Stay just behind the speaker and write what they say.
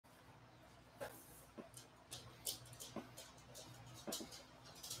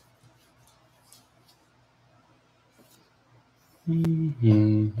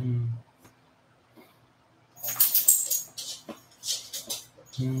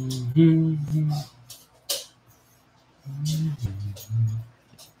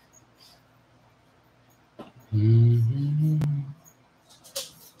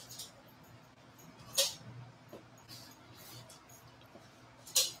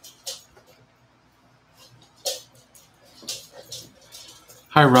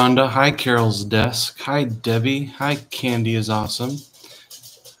Hi, Rhonda. Hi, Carol's Desk. Hi, Debbie. Hi, Candy is awesome.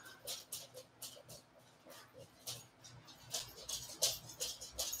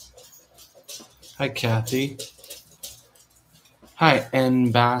 Hi, Kathy. Hi,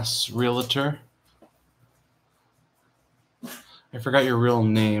 N. Bass Realtor. I forgot your real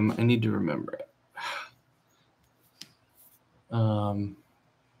name. I need to remember it. Dang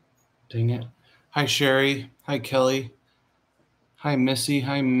it. Hi, Sherry. Hi, Kelly. Hi, Missy.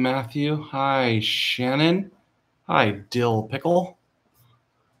 Hi, Matthew. Hi, Shannon. Hi, Dill Pickle.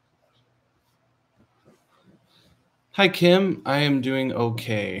 Hi, Kim. I am doing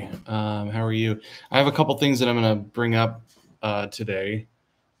okay. How are you? I have a couple things that I'm going to bring up today,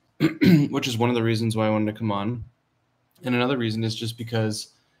 which is one of the reasons why I wanted to come on. And another reason is just because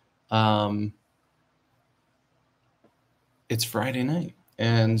it's Friday night.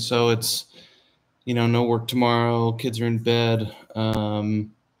 And so it's, no work tomorrow. Kids are in bed.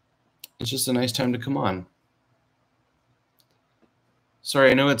 It's just a nice time to come on. Sorry,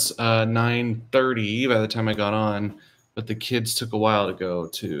 I know it's 9:30 by the time I got on, but the kids took a while to go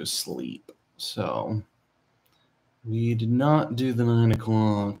to sleep. So we did not do the 9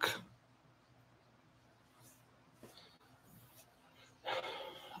 o'clock.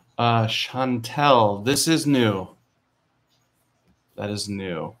 Chantel, this is new. That is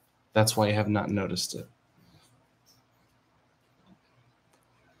new. That's why I have not noticed it.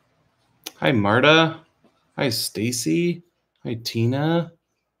 Hi, Marta. Hi, Stacy. Hi, Tina.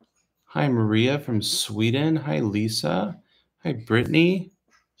 Hi, Maria from Sweden. Hi, Lisa. Hi, Brittany.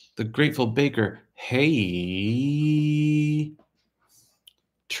 The Grateful Baker. Hey.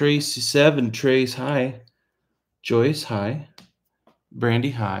 Tracy7. Trace, hi. Joyce, hi.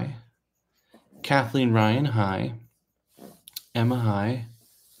 Brandy, hi. Kathleen Ryan, hi. Emma, hi.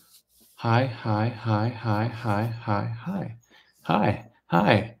 Hi, hi, hi, hi, hi, hi, hi. Hi,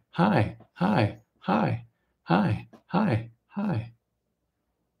 hi, hi, hi, hi, hi, hi, hi.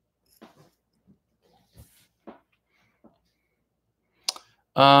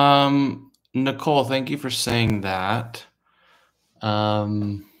 Nicole, thank you for saying that.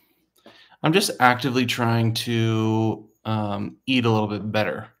 I'm just actively trying to eat a little bit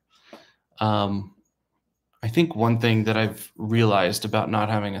better. I think one thing that I've realized about not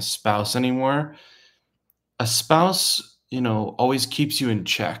having a spouse anymore, a spouse, always keeps you in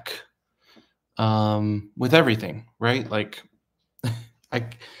check with everything, right? Like,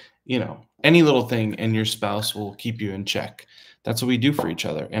 any little thing and your spouse will keep you in check. That's what we do for each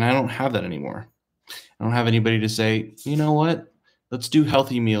other. And I don't have that anymore. I don't have anybody to say, you know what, let's do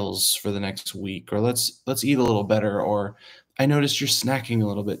healthy meals for the next week, or let's eat a little better, or I noticed you're snacking a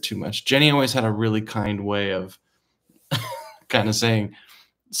little bit too much. Jenny always had a really kind way of kind of saying,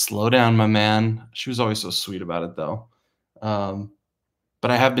 slow down, my man. She was always so sweet about it, though.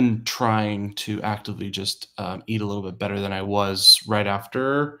 But I have been trying to actively just eat a little bit better than I was right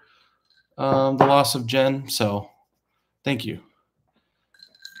after the loss of Jen. So thank you.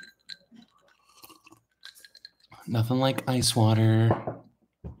 Nothing like ice water.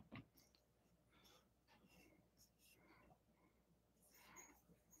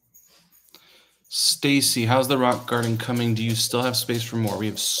 Stacy, how's the rock garden coming? Do you still have space for more? We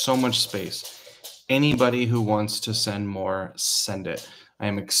have so much space. Anybody who wants to send more, send it. I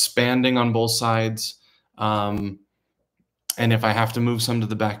am expanding on both sides. And if I have to move some to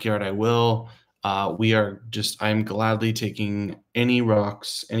the backyard, I will. I'm gladly taking any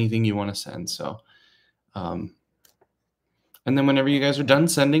rocks, anything you want to send. So, and then whenever you guys are done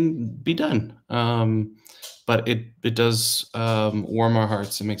sending, be done. But it does warm our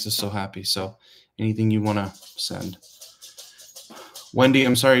hearts. It makes us so happy. So anything you want to send. Wendy,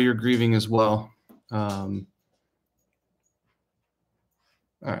 I'm sorry you're grieving as well. Yeah,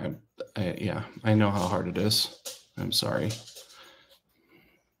 I know how hard it is. I'm sorry.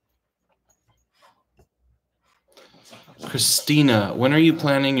 Christina, when are you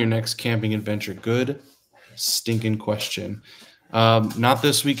planning your next camping adventure? Good stinking question. Not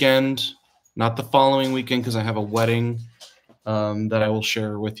this weekend, not the following weekend, because I have a wedding that I will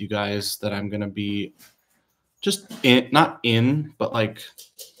share with you guys that I'm going to be just but like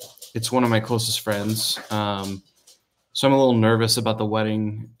it's one of my closest friends. So I'm a little nervous about the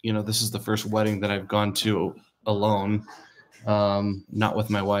wedding. This is the first wedding that I've gone to alone. not with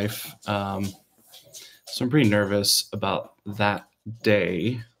my wife. So I'm pretty nervous about that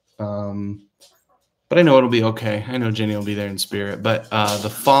day. But I know it'll be okay. I know Jenny will be there in spirit. But the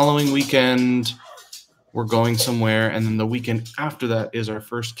following weekend, we're going somewhere. And then the weekend after that is our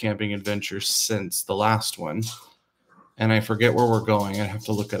first camping adventure since the last one. And I forget where we're going. I have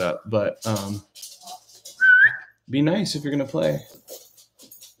to look it up. But be nice if you're going to play.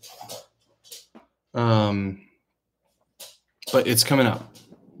 But it's coming up.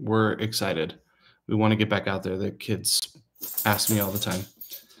 We're excited. We want to get back out there. The kids ask me all the time.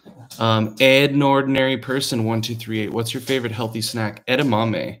 Ed Ordinary Person 1238. What's your favorite healthy snack?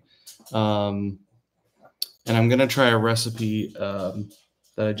 Edamame. And I'm gonna try a recipe that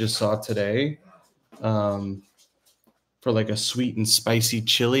I just saw today for like a sweet and spicy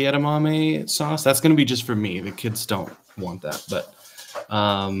chili edamame sauce. That's gonna be just for me. The kids don't want that, but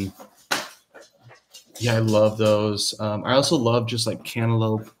yeah, I love those. I also love just like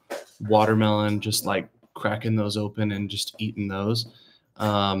cantaloupe, watermelon, just like cracking those open and just eating those.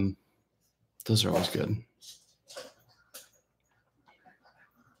 Those are always good.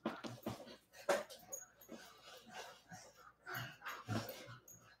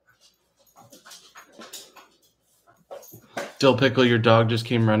 Dill Pickle, your dog just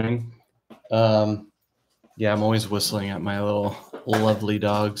came running. Yeah, I'm always whistling at my little lovely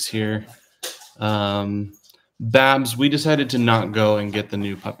dogs here. Babs, we decided to not go and get the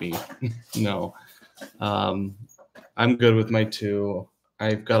new puppy. No. I'm good with my two.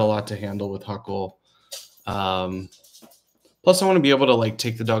 I've got a lot to handle with Huckle. Plus, I want to be able to like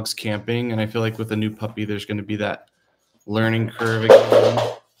take the dogs camping, and I feel like with a new puppy, there's going to be that learning curve again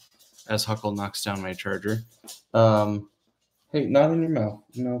as Huckle knocks down my charger. Hey, not in your mouth.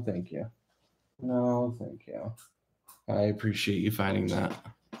 No, thank you. No, thank you. I appreciate you finding that,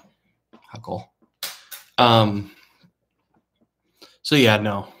 Huckle. So yeah,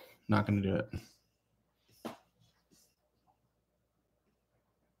 no, not going to do it.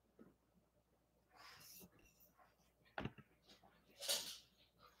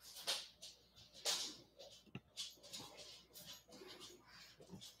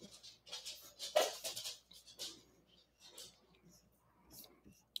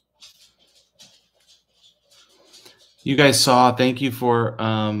 You guys saw, thank you for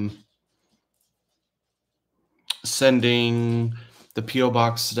sending the P.O.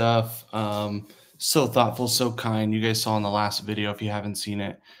 Box stuff. So thoughtful, so kind. You guys saw in the last video, if you haven't seen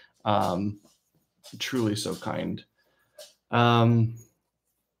it. Truly so kind. One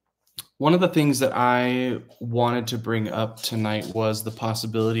of the things that I wanted to bring up tonight was the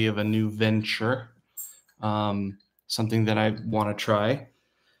possibility of a new venture, something that I want to try.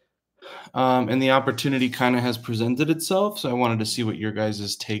 And the opportunity kind of has presented itself. So I wanted to see what your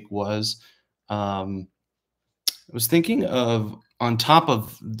guys' take was. I was thinking of, on top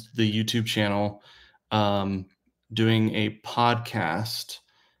of the YouTube channel, doing a podcast,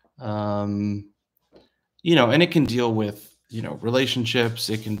 you know, and it can deal with, you know, relationships.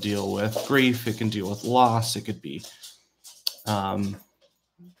 It can deal with grief. It can deal with loss. It could be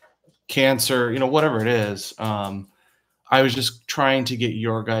cancer, you know, whatever it is. I was just trying to get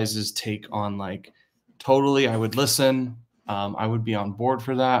your guys' take on like, totally, I would listen. I would be on board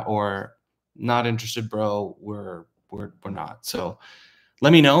for that, or not interested, bro. We're not. So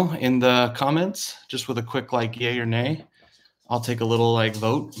let me know in the comments, just with a quick like yay or nay. I'll take a little like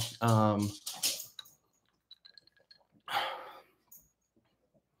vote.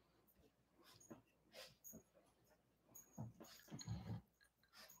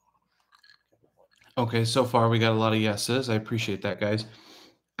 Okay, so far we got a lot of yeses. I appreciate that, guys.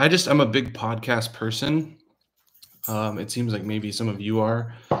 I'm a big podcast person. It seems like maybe some of you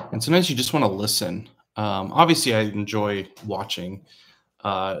are, and sometimes you just want to listen. Obviously, I enjoy watching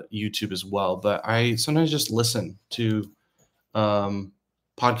YouTube as well, but I sometimes just listen to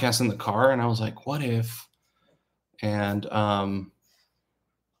podcasts in the car, and I was like, what if? And I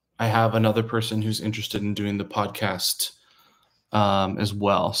have another person who's interested in doing the podcast as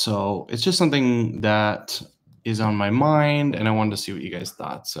well. So it's just something that is on my mind, and I wanted to see what you guys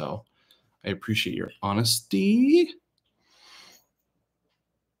thought. So I appreciate your honesty.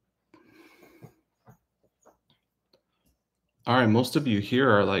 All right, most of you here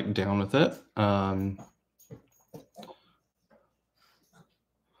are like down with it. So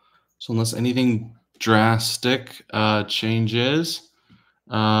unless anything drastic changes,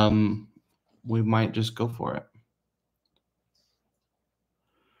 we might just go for it.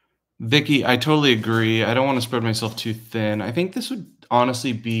 Vicky, I totally agree. I don't want to spread myself too thin. I think this would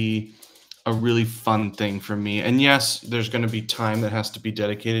honestly be a really fun thing for me. And yes, there's going to be time that has to be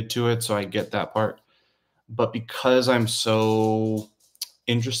dedicated to it, so I get that part. but because I'm so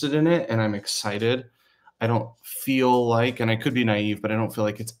interested in it and I'm excited, I don't feel like, and I could be naive, but I don't feel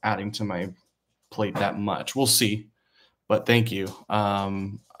like it's adding to my plate that much. We'll see, but thank you.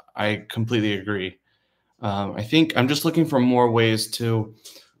 I completely agree. I think I'm just looking for more ways to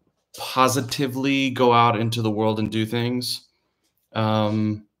positively go out into the world and do things,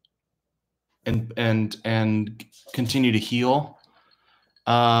 um, and continue to heal.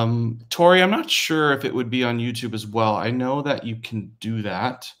 Tori, I'm not sure if it would be on YouTube as well. I know that you can do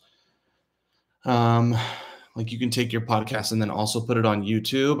that. Like you can take your podcast and then also put it on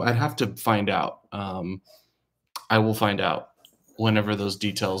YouTube. I'd have to find out. I will find out whenever those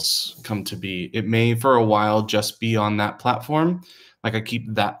details come to be. It may for a while just be on that platform. Like I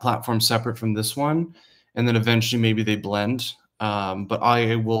keep that platform separate from this one, and then eventually maybe they blend. But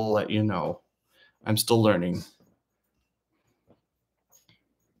I will let you know. I'm still learning.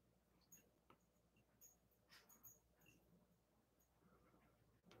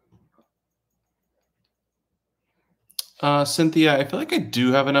 Cynthia, I feel like I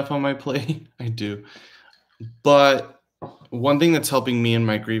do have enough on my plate. I do. But one thing that's helping me in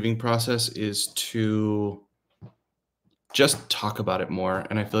my grieving process is to just talk about it more.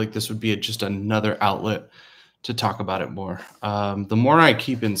 And I feel like this would be just another outlet to talk about it more. The more I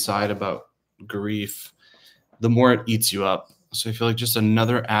keep inside about grief, the more it eats you up. So I feel like just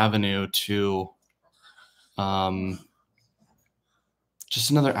another avenue to, let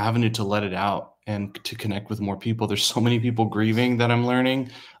it out and to connect with more people. There's so many people grieving that I'm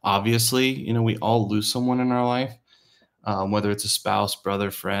learning. Obviously, you know, we all lose someone in our life, whether it's a spouse, brother,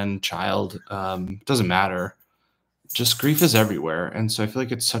 friend, child, doesn't matter. Just grief is everywhere. And so I feel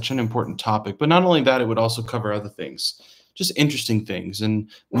like it's such an important topic. But not only that, it would also cover other things, just interesting things and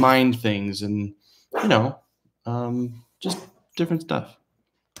mind things and, you know, just different stuff.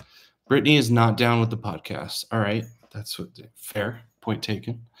 Brittany is not down with the podcast. All right. That's what fair. Point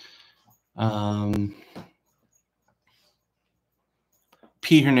taken.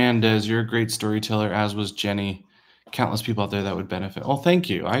 P. Hernandez, you're a great storyteller, as was Jenny. Countless people out there that would benefit. Oh, thank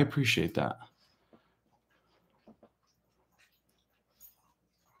you. I appreciate that.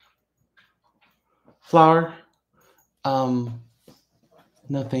 Flower. No,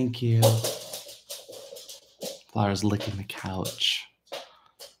 thank you. Flower's licking the couch.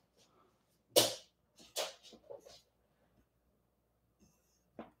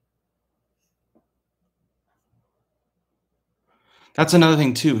 That's another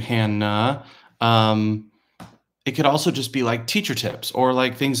thing too, Hannah. It could also just be like teacher tips or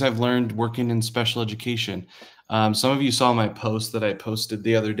like things I've learned working in special education. Some of you saw my post that I posted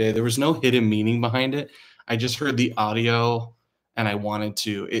the other day. There was no hidden meaning behind it. I just heard the audio and I wanted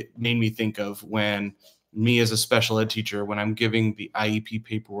to. It made me think of when me as a special ed teacher, when I'm giving the IEP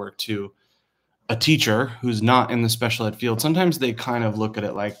paperwork to a teacher who's not in the special ed field, sometimes they kind of look at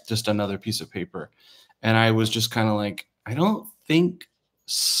it like just another piece of paper. And I was just kind of like, I don't think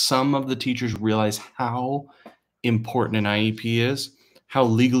some of the teachers realize how important an IEP is, how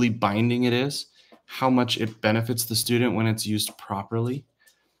legally binding it is, how much it benefits the student when it's used properly.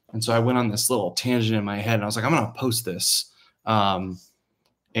 And so I went on this little tangent in my head and I was like, I'm going to post this.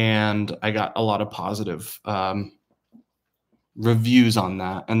 And I got a lot of positive reviews on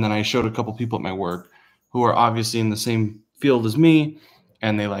that. And then I showed a couple people at my work who are obviously in the same field as me,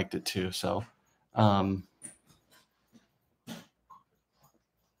 and they liked it too. So,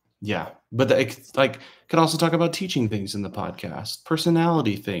 yeah, but like could also talk about teaching things in the podcast,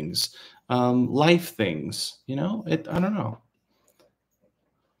 personality things, life things, you know, I don't know.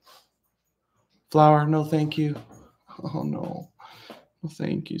 Flower, no, thank you. Oh no, no,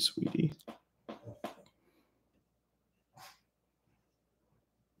 thank you, sweetie.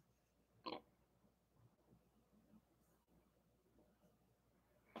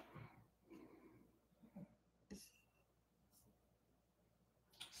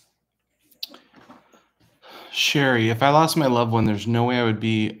 Sherry, if I lost my loved one, there's no way I would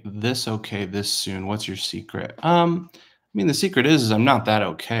be this okay this soon. What's your secret? I mean, the secret is I'm not that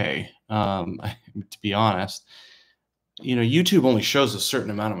okay. To be honest, you know, YouTube only shows a certain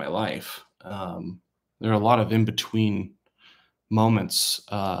amount of my life. There are a lot of in between moments,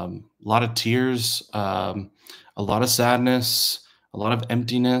 a lot of tears, a lot of sadness, a lot of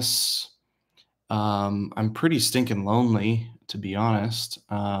emptiness. I'm pretty stinking lonely, to be honest.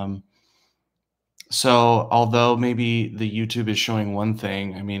 So although maybe the YouTube is showing one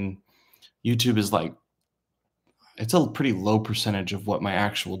thing, I mean, YouTube is like, it's a pretty low percentage of what my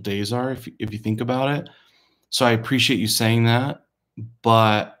actual days are, if you think about it. So I appreciate you saying that,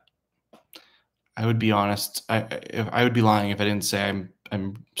 but I would be honest. I would be lying if I didn't say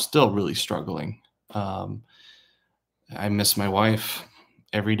I'm still really struggling. I miss my wife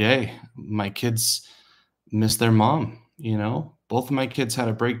every day. My kids miss their mom. Both of my kids had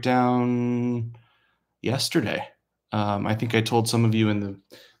a breakdown yesterday. I think I told some of you in the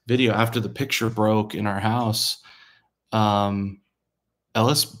video after the picture broke in our house,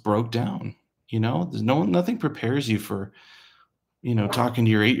 Ellis broke down. There's nothing prepares you for, talking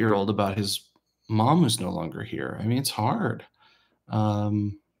to your 8-year-old about his mom who's no longer here. I mean, it's hard.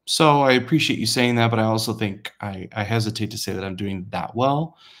 So I appreciate you saying that, but I also think I hesitate to say that I'm doing that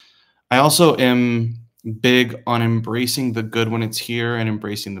well. I also am big on embracing the good when it's here and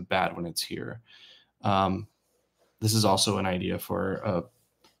embracing the bad when it's here. This is also an idea for a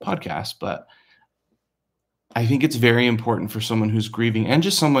podcast, but I think it's very important for someone who's grieving and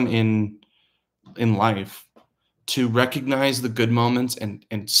just someone in life to recognize the good moments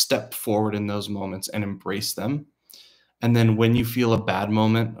and step forward in those moments and embrace them. And then when you feel a bad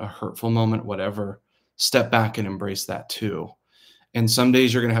moment, a hurtful moment, whatever, step back and embrace that too. And some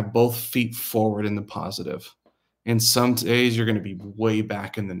days you're going to have both feet forward in the positive. And some days you're going to be way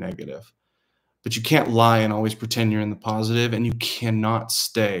back in the negative. But you can't lie and always pretend you're in the positive, and you cannot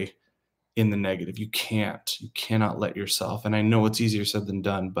stay in the negative. You cannot let yourself. And I know it's easier said than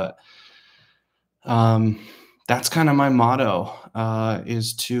done, but that's kind of my motto,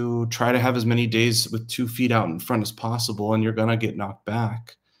 is to try to have as many days with 2 feet out in front as possible, and you're going to get knocked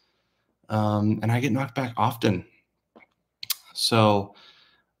back. And I get knocked back often. So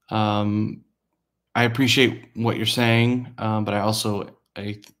I appreciate what you're saying, but I also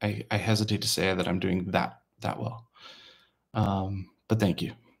I hesitate to say that I'm doing that well. But thank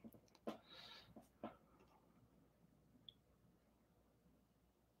you.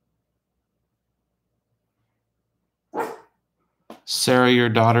 Sarah, your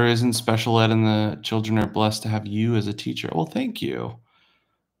daughter is in special ed and the children are blessed to have you as a teacher. Well, thank you.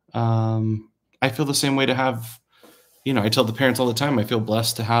 I feel the same way to have, I tell the parents all the time, I feel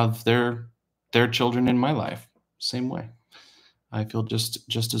blessed to have their children in my life. Same way. I feel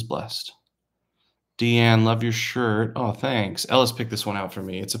just as blessed. Deanne, love your shirt. Oh, thanks. Ellis picked this one out for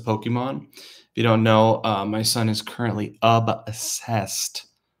me. It's a Pokemon. If you don't know, my son is currently obsessed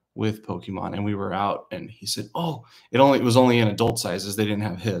with Pokemon, and we were out and he said, oh, it was only in adult sizes. They didn't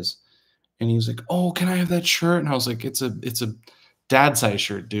have his. And he was like, oh, can I have that shirt? And I was like, it's a dad size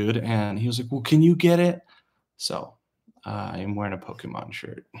shirt, dude. And he was like, well, can you get it? So I'm wearing a Pokemon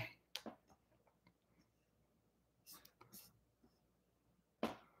shirt.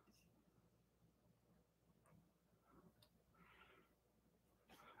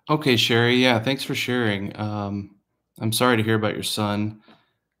 Okay, Sherry. Yeah, thanks for sharing. I'm sorry to hear about your son.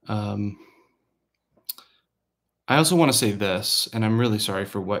 I also want to say this, and I'm really sorry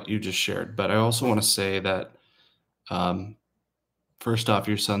for what you just shared, but I also want to say that, first off,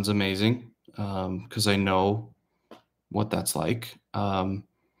 your son's amazing, because I know what that's like.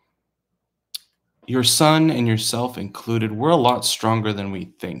 Your son and yourself included, we're a lot stronger than we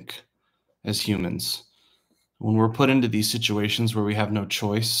think as humans. When we're put into these situations where we have no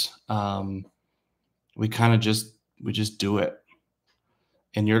choice, we kind of just do it.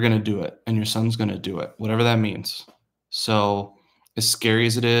 And you're going to do it, and your son's going to do it, whatever that means. So as scary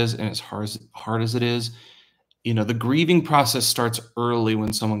as it is, and as hard as it is, the grieving process starts early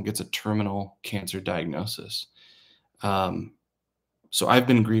when someone gets a terminal cancer diagnosis. So I've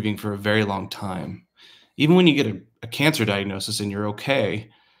been grieving for a very long time. Even when you get a cancer diagnosis and you're okay,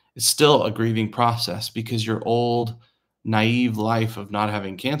 it's still a grieving process because your old, naive life of not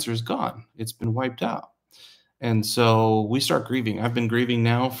having cancer is gone. It's been wiped out. And so we start grieving. I've been grieving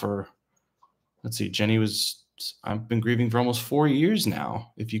now for, let's see, I've been grieving for almost 4 years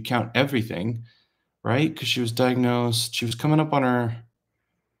now, if you count everything, right? Because she was diagnosed, she was coming up on her,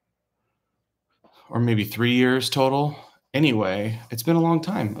 or maybe 3 years total. Anyway, it's been a long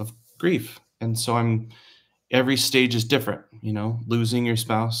time of grief. And so every stage is different, losing your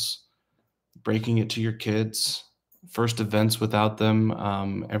spouse, breaking it to your kids, first events without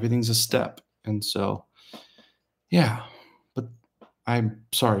them, everything's a step. And so, yeah, but I'm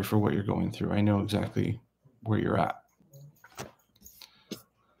sorry for what you're going through. I know exactly where you're at.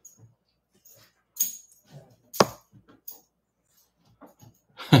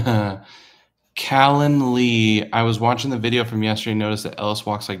 Callan Lee, I was watching the video from yesterday and noticed that Ellis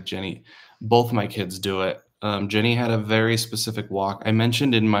walks like Jenny. Both my kids do it. Jenny had a very specific walk. I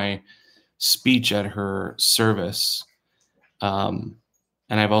mentioned in my speech at her service, and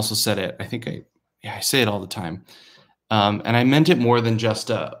I've also said it. I think I say it all the time. And I meant it more than just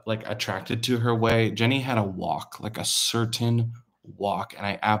attracted to her way. Jenny had a walk, like a certain walk, and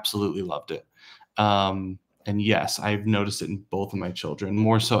I absolutely loved it. And yes, I've noticed it in both of my children,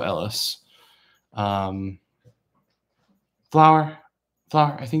 more so Ellis. Flower,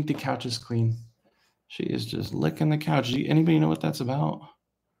 I think the couch is clean. She is just licking the couch. Anybody know what that's about?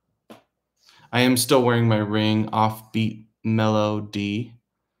 I am still wearing my ring, offbeat melody.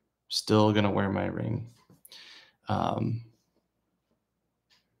 Still gonna wear my ring.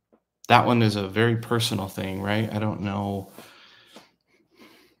 That one is a very personal thing, right? I don't know.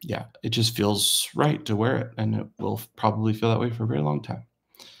 Yeah, it just feels right to wear it, and it will probably feel that way for a very long time.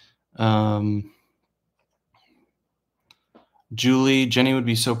 Julie, Jenny would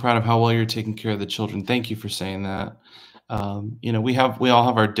be so proud of how well you're taking care of the children. Thank you for saying that. We all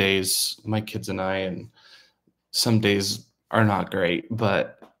have our days, my kids and I, and some days are not great,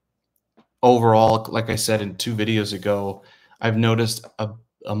 but overall, like I said in 2 videos ago, I've noticed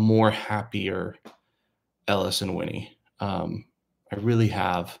a more happier Ellis and Winnie. I really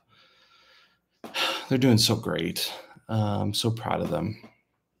have. They're doing so great. I'm so proud of them.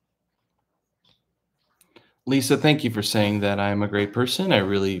 Lisa, thank you for saying that I'm a great person. I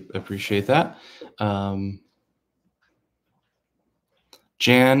really appreciate that.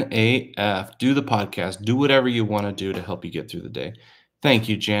 Jan AF, do the podcast. Do whatever you want to do to help you get through the day. Thank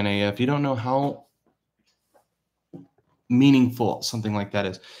you, Jan AF. You don't know how meaningful something like that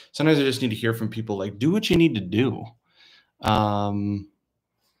is. Sometimes I just need to hear from people like, do what you need to do. And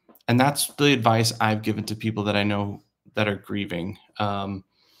that's the advice I've given to people that I know that are grieving,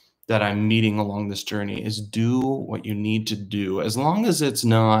 that I'm meeting along this journey, is do what you need to do, as long as it's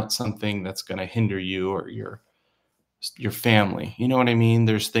not something that's going to hinder you or your family. You know what I mean?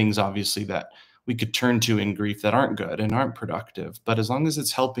 There's things obviously that we could turn to in grief that aren't good and aren't productive, but as long as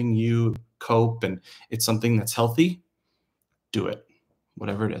it's helping you cope and it's something that's healthy, do it,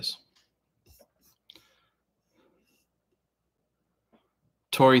 whatever it is.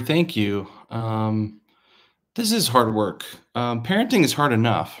 Tori, thank you. This is hard work. Parenting is hard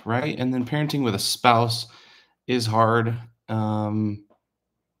enough, right? And then parenting with a spouse is hard. And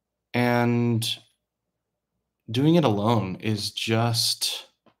doing it alone is just,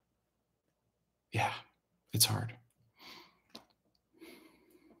 yeah, it's hard.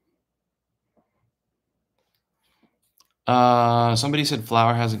 Somebody said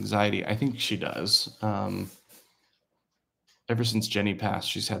Flower has anxiety. I think she does. Ever since Jenny passed,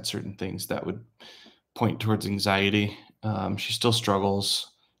 she's had certain things that would point towards anxiety. She still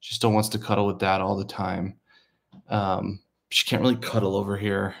struggles. She still wants to cuddle with dad all the time. She can't really cuddle over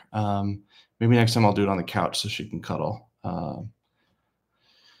here. Maybe next time I'll do it on the couch so she can cuddle.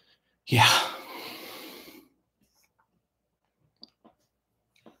 Yeah.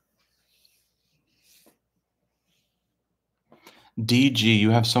 DG,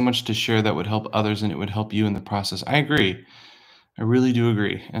 you have so much to share that would help others and it would help you in the process. I agree. I really do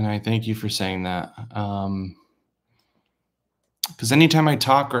agree. And I thank you for saying that. Because anytime I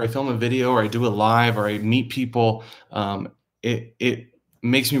talk or I film a video or I do a live or I meet people, it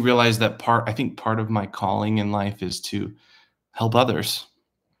makes me realize that I think part of my calling in life is to help others.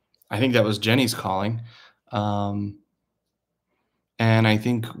 I think that was Jenny's calling. And I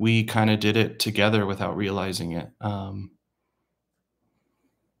think we kind of did it together without realizing it.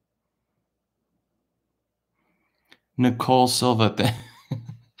 Nicole Silva,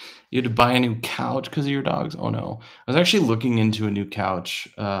 you had to buy a new couch because of your dogs? Oh no. I was actually looking into a new couch.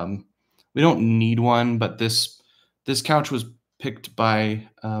 We don't need one, but this couch was picked by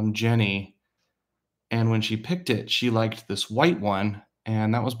Jenny. And when she picked it, she liked this white one.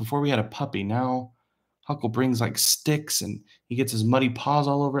 And that was before we had a puppy. Now Huckle brings like sticks and he gets his muddy paws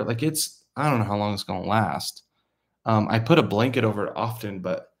all over it. Like I don't know how long it's going to last. I put a blanket over it often,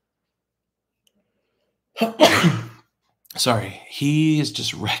 but sorry, he is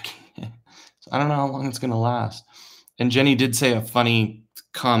just wrecking it. So I don't know how long it's going to last. And Jenny did say a funny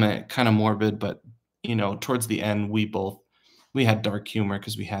comment, kind of morbid, but towards the end, we had dark humor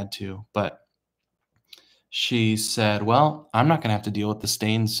because we had to, but she said, well, I'm not going to have to deal with the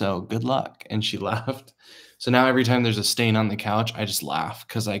stain, so good luck. And she laughed. So now every time there's a stain on the couch, I just laugh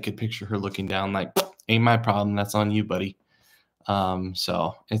because I could picture her looking down like, ain't my problem. That's on you, buddy.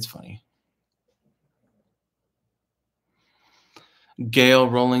 So it's funny. Gail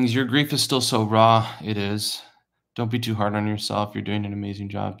Rollings, your grief is still so raw. It is. Don't be too hard on yourself. You're doing an amazing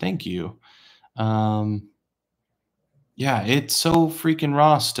job. Thank you. Yeah, it's so freaking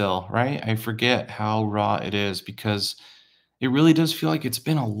raw still, right? I forget how raw it is because it really does feel like it's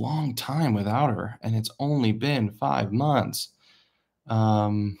been a long time without her, and it's only been 5 months.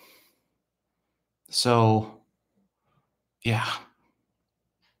 So, yeah.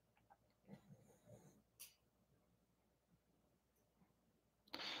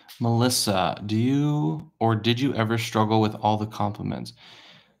 Melissa, did you ever struggle with all the compliments?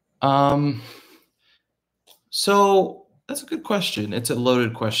 So that's a good question. It's a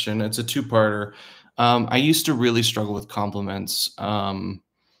loaded question. It's a two-parter. I used to really struggle with compliments,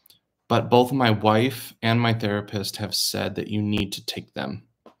 but both my wife and my therapist have said that you need to take them.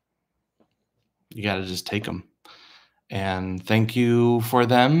 You got to just take them. And thank you for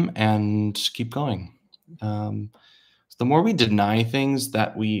them and keep going. The more we deny things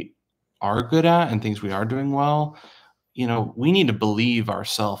that we are good at and things we are doing well, we need to believe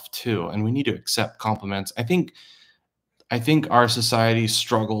ourselves too, and we need to accept compliments. I think our society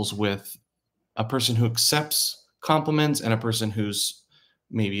struggles with a person who accepts compliments and a person who's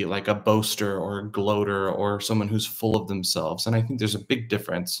maybe like a boaster or a gloater or someone who's full of themselves. And I think there's a big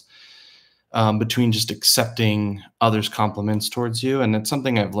difference between just accepting others' compliments towards you. And it's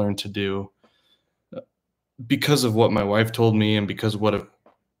something I've learned to do because of what my wife told me and because of what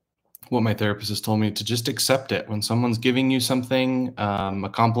my therapist has told me, to just accept it. When someone's giving you something, a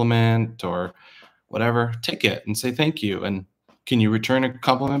compliment or whatever, take it and say thank you. And can you return a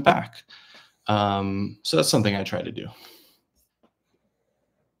compliment back? So that's something I try to do.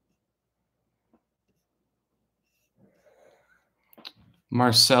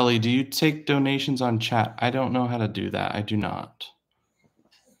 Marcelli, do you take donations on chat? I don't know how to do that. I do not.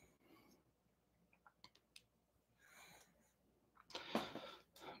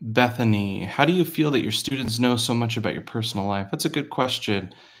 Bethany, how do you feel that your students know so much about your personal life? That's a good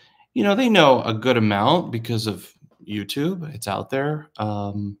question. They know a good amount because of YouTube. It's out there.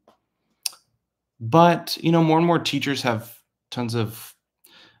 But more and more teachers have tons of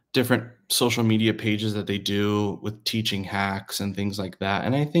different social media pages that they do with teaching hacks and things like that.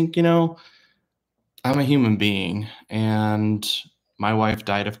 And I think, I'm a human being and my wife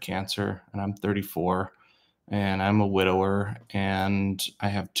died of cancer and I'm 34 and I'm a widower and I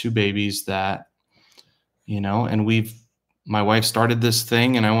have two babies that, and my wife started this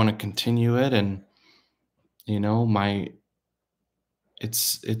thing and I want to continue it. And,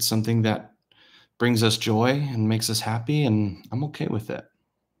 it's something that brings us joy and makes us happy, and I'm okay with it.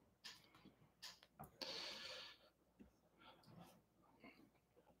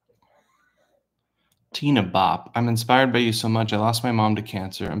 Tina Bop, I'm inspired by you so much. I lost my mom to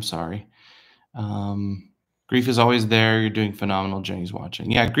cancer. I'm sorry. Grief is always there. You're doing phenomenal. Jenny's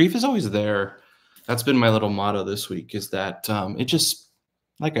watching. Yeah, grief is always there. That's been my little motto this week, is that it just,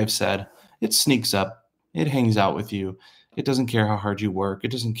 like I've said, it sneaks up. It hangs out with you. It doesn't care how hard you work.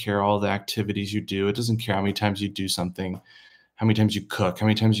 It doesn't care all the activities you do. It doesn't care how many times you do something, how many times you cook, how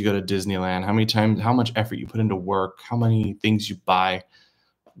many times you go to Disneyland, how much effort you put into work, how many things you buy.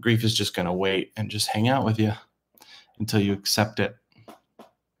 Grief is just going to wait and just hang out with you until you accept it.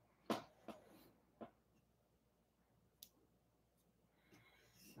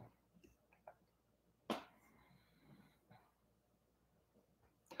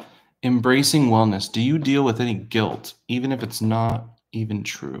 Embracing wellness. Do you deal with any guilt, even if it's not even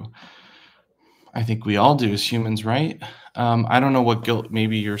true? I think we all do as humans, right? I don't know what guilt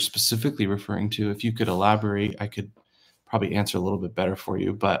maybe you're specifically referring to. If you could elaborate, I could probably answer a little bit better for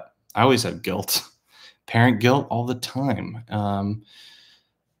you. But I always have guilt, parent guilt all the time.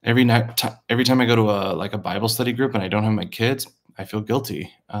 Every time I go to a Bible study group and I don't have my kids, I feel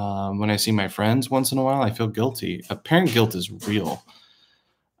guilty. When I see my friends once in a while, I feel guilty. Parent guilt is real.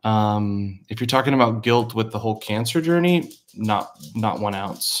 If you're talking about guilt with the whole cancer journey, not 1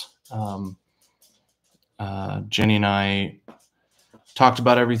 ounce. Jenny and I talked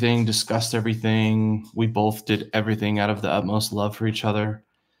about everything, discussed everything. We both did everything out of the utmost love for each other,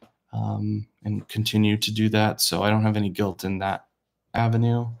 and continue to do that. So I don't have any guilt in that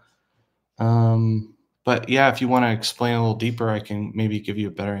avenue. But yeah, if you want to explain a little deeper, I can maybe give you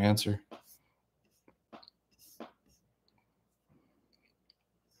a better answer.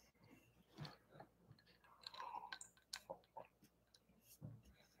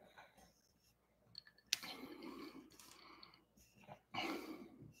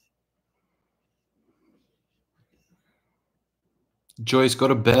 Joyce, go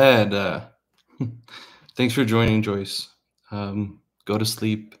to bed. Thanks for joining, Joyce. Go to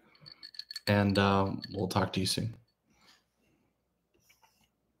sleep, and we'll talk to you soon.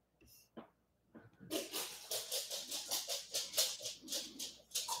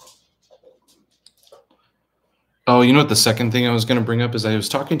 Oh, you know what? The second thing I was going to bring up is I was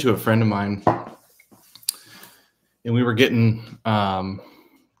talking to a friend of mine, and we were getting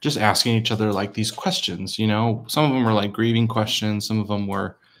just asking each other like these questions. Some of them were like grieving questions, some of them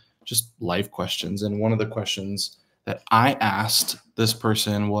were just life questions. And one of the questions that I asked this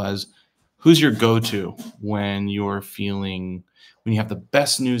person was, who's your go-to when you have the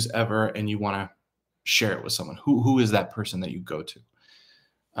best news ever and you want to share it with someone? Who is that person that you go to?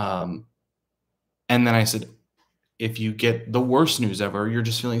 And then I said, if you get the worst news ever, you're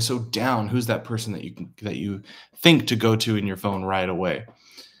just feeling so down. Who's that person that you think to go to in your phone right away?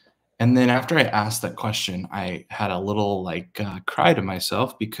 And then after I asked that question, I had a little cry to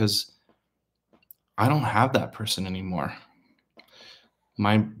myself because I don't have that person anymore.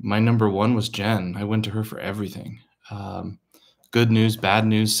 My number one was Jen. I went to her for everything. Good news, bad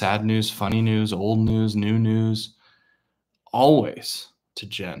news, sad news, funny news, old news, new news. Always to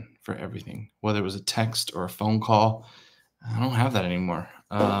Jen for everything, whether it was a text or a phone call. I don't have that anymore.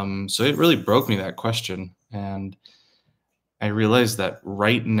 So it really broke me, that question. And I realized that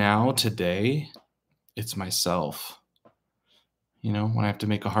right now, today, it's myself. When I have to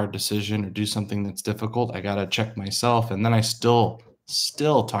make a hard decision or do something that's difficult, I got to check myself. And then I still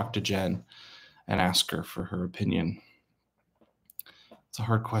talk to Jen and ask her for her opinion. It's a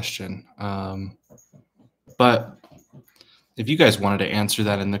hard question. But if you guys wanted to answer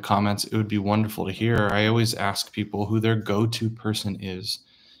that in the comments, it would be wonderful to hear. I always ask people who their go-to person is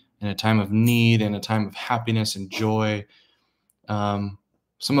in a time of need, in a time of happiness and joy.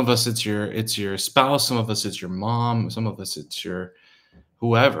 Some of us, it's your spouse. Some of us, it's your mom. Some of us, it's your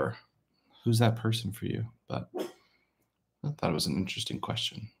whoever. Who's that person for you? But I thought it was an interesting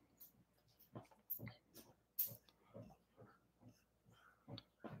question.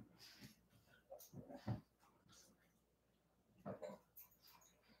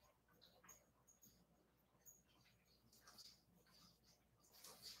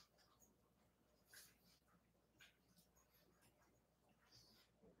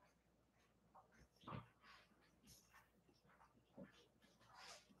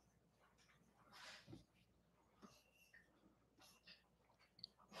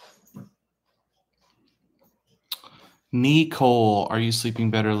 Nicole, are you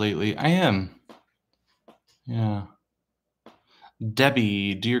sleeping better lately? I am. Yeah.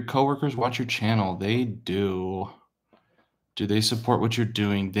 Debbie, do your coworkers watch your channel? They do. Do they support what you're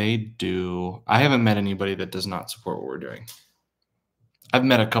doing? They do. I haven't met anybody that does not support what we're doing. I've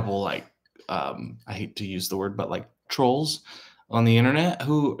met a couple, I hate to use the word, but trolls on the internet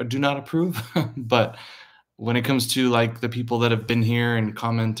who do not approve. But when it comes to the people that have been here and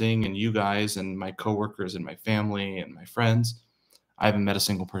commenting, and you guys and my coworkers and my family and my friends, I haven't met a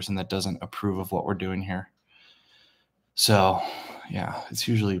single person that doesn't approve of what we're doing here. So yeah, it's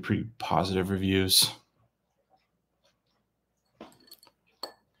usually pretty positive reviews.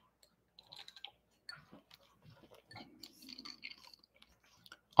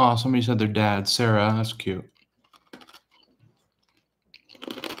 Oh, somebody said their dad. Sarah, that's cute.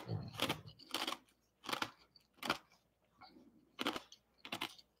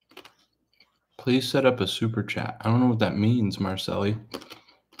 Please set up a super chat. I don't know what that means, Marcelli.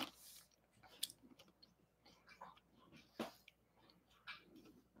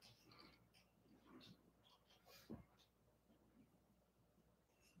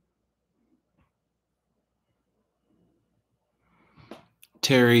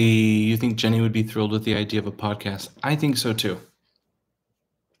 Terry, you think Jenny would be thrilled with the idea of a podcast? I think so too.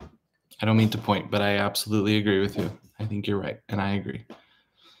 I don't mean to point, but I absolutely agree with you. I think you're right, and I agree.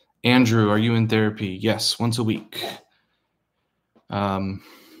 Andrew, are you in therapy? Yes, once a week. I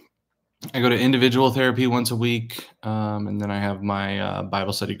go to individual therapy once a week, and then I have my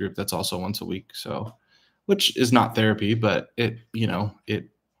Bible study group that's also once a week. So, which is not therapy, but it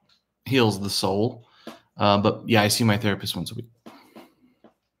heals the soul. But yeah, I see my therapist once a week.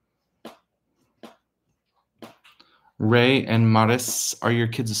 Ray and Maris, are your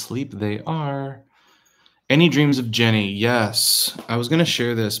kids asleep? They are. Any dreams of Jenny? Yes. I was going to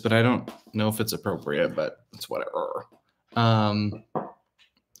share this, but I don't know if it's appropriate, but it's whatever.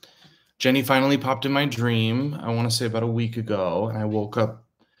 Jenny finally popped in my dream, I want to say about a week ago, and I woke up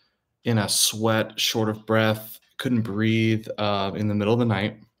in a sweat, short of breath, couldn't breathe in the middle of the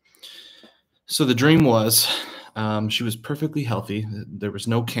night. So the dream was she was perfectly healthy. There was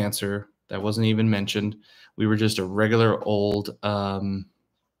no cancer. That wasn't even mentioned. We were just a regular old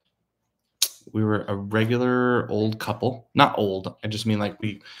couple. Not old. I just mean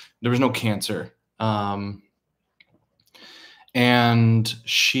there was no cancer. And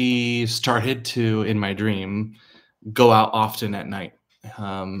she started to, in my dream, go out often at night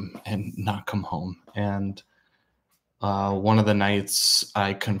and not come home. And one of the nights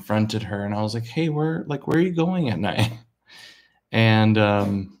I confronted her and I was like, hey, where are you going at night?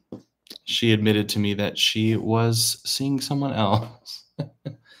 And she admitted to me that she was seeing someone else.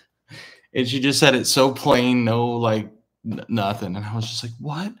 And she just said it so plain, no nothing. And I was just like,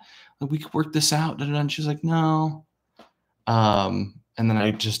 what? We could work this out. And she's like, no. And then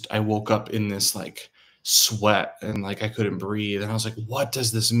I woke up in this sweat and I couldn't breathe. And I was like, what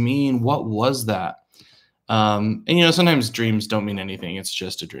does this mean? What was that? And, you know, sometimes dreams don't mean anything. It's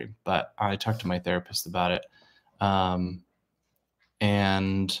just a dream. But I talked to my therapist about it.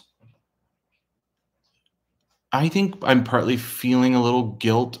 And I think I'm partly feeling a little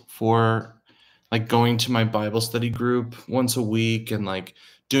guilt for like going to my Bible study group once a week and like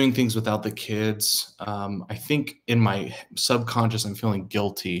doing things without the kids. I think in my subconscious, I'm feeling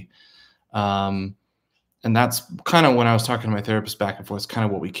guilty. Um, and that's kind of when I was talking to my therapist back and forth, kind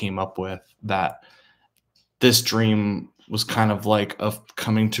of what we came up with, that this dream was kind of like a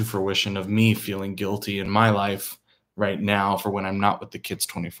coming to fruition of me feeling guilty in my life right now for when I'm not with the kids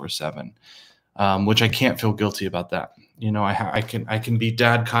 24/7, which I can't feel guilty about that. You know, I can be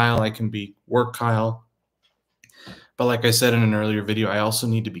dad Kyle, I can be work Kyle, but like I said in an earlier video, I also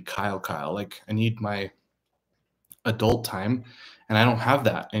need to be Kyle. Like I need my adult time, and I don't have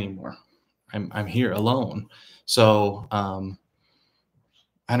that anymore. I'm here alone, so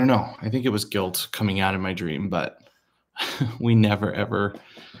I don't know. I think it was guilt coming out in my dream, but we never ever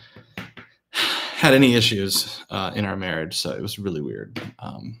had any issues in our marriage, so it was really weird.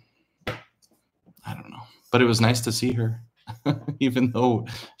 I don't know, but it was nice to see her, even though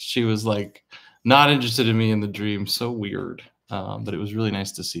she was like not interested in me in the dream. So weird, but it was really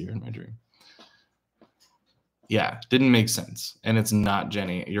nice to see her in my dream. Yeah, didn't make sense, and it's not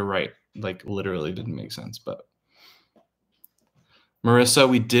Jenny. You're right, like literally didn't make sense. But Marissa,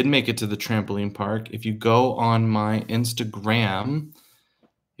 we did make it to the trampoline park. If you go on my Instagram,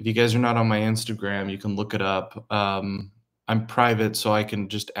 if you guys are not on my Instagram, you can look it up. I'm private, so I can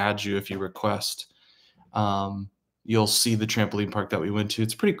just add you if you request. You'll see the trampoline park that we went to.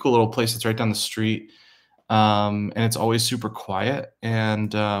 It's a pretty cool little place. It's right down the street. And it's always super quiet.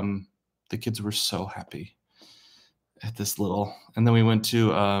 And the kids were so happy at this little. And then we went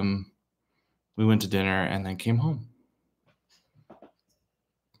to dinner and then came home.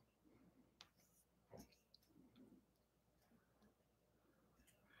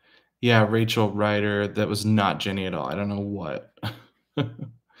 Yeah, Rachel Ryder. That was not Jenny at all. I don't know what.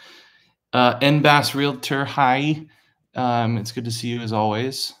 NBAS Realtor, hi. It's good to see you as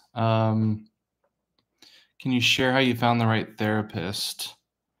always. Can you share how you found the right therapist?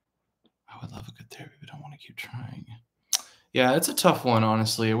 I would love a good therapy, but I don't want to keep trying. Yeah, it's a tough one,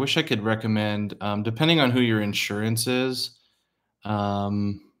 honestly. I wish I could recommend, depending on who your insurance is.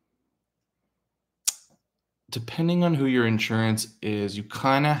 Depending on who your insurance is, you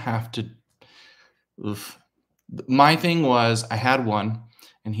kind of have to. Oof. My thing was, I had one,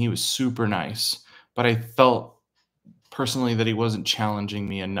 and he was super nice, but I felt personally that he wasn't challenging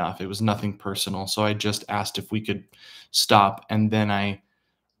me enough. It was nothing personal, so I just asked if we could stop, and then I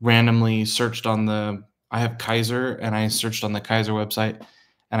randomly searched on I have Kaiser, and I searched on the Kaiser website,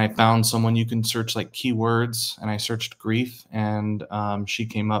 and I found someone. You can search like keywords, and I searched grief, and she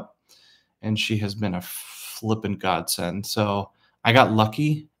came up, and she has been a flippin' godsend. So I got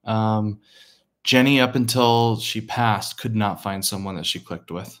lucky. Jenny, up until she passed, could not find someone that she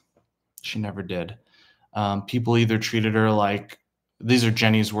clicked with. She never did. People either treated her like, these are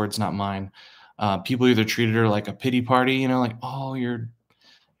Jenny's words, not mine. People either treated her like a pity party, you know, like, oh, you're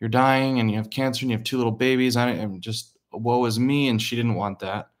dying and you have cancer and you have 2 little babies. I'm just, woe is me. And she didn't want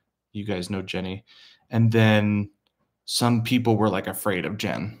that. You guys know Jenny. And then some people were like afraid of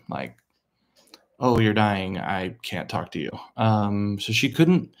Jen, like, oh, you're dying. I can't talk to you. So she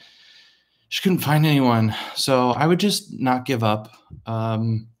couldn't find anyone. So I would just not give up.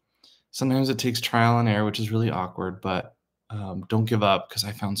 Sometimes it takes trial and error, which is really awkward, but don't give up, because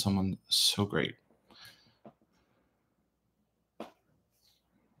I found someone so great.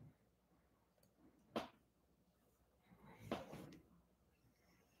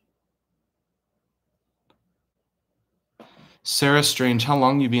 Sarah Strange, how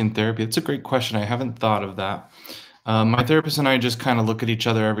long you be in therapy? It's a great question. I haven't thought of that. My therapist and I just kind of look at each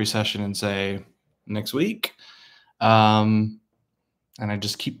other every session and say, next week. And I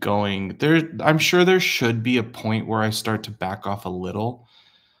just keep going. I'm sure there should be a point where I start to back off a little,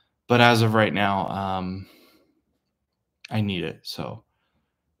 but as of right now, I need it. So.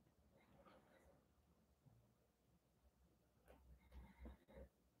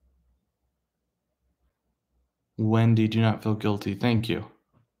 Wendy, do not feel guilty. Thank you.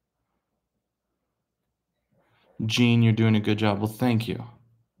 Jean, you're doing a good job. Well, thank you.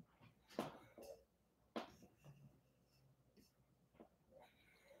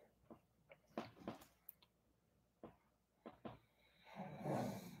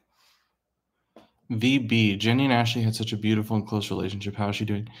 VB, Jenny and Ashley had such a beautiful and close relationship. How is she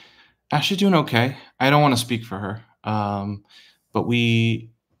doing? Ashley's doing okay. I don't want to speak for her, but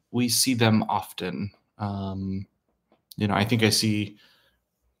we see them often. You know, I think I see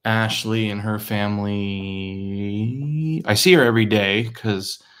Ashley and her family, I see her every day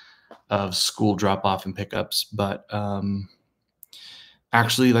because of school drop off and pickups, but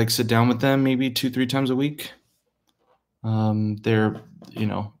actually like sit down with them maybe 2-3 times a week. They're,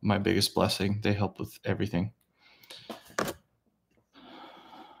 my biggest blessing. They help with everything.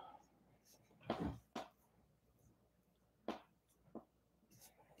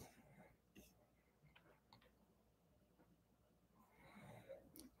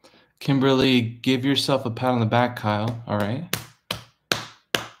 Kimberly, give yourself a pat on the back, Kyle. All right.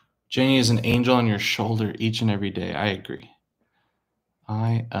 Jenny is an angel on your shoulder each and every day. I agree.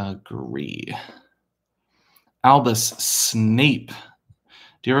 Albus Snape.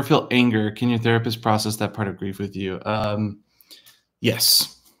 Do you ever feel anger? Can your therapist process that part of grief with you?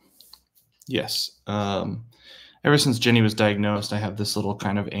 Yes. Ever since Jenny was diagnosed, I have this little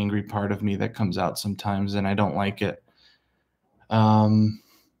kind of angry part of me that comes out sometimes, and I don't like it.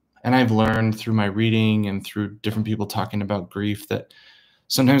 And I've learned through my reading and through different people talking about grief that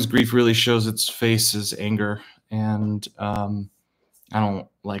sometimes grief really shows its face as anger, and I don't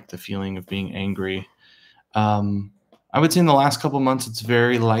like the feeling of being angry. I would say in the last couple months, it's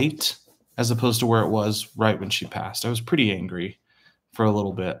very light as opposed to where it was right when she passed. I was pretty angry for a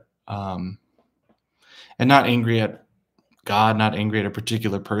little bit, and not angry at God, not angry at a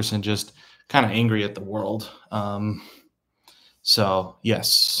particular person, just kind of angry at the world. So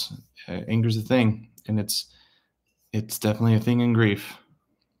yes, anger's a thing, and it's definitely a thing in grief.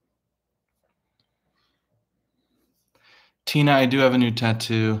 Tina, I do have a new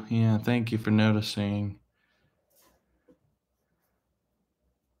tattoo. Yeah, thank you for noticing.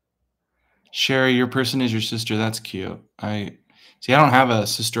 Sherry, your person is your sister. That's cute. I don't have a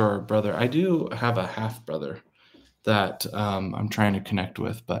sister or a brother. I do have a half brother that I'm trying to connect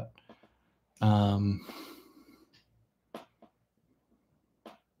with, but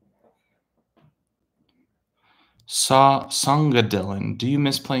Songa Dylan, do you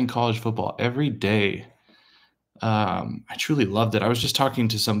miss playing college football? Every day. I truly loved it. I was just talking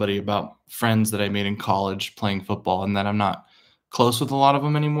to somebody about friends that I made in college playing football, and that I'm not close with a lot of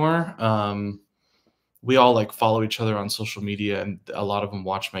them anymore. We all like follow each other on social media, and a lot of them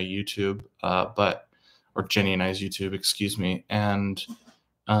watch my YouTube, or Jenny and I's YouTube, excuse me. And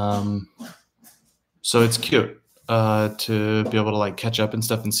so it's cute to be able to like catch up and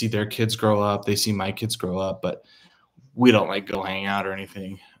stuff and see their kids grow up. They see my kids grow up, but we don't like go hang out or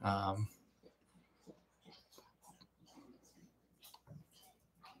anything.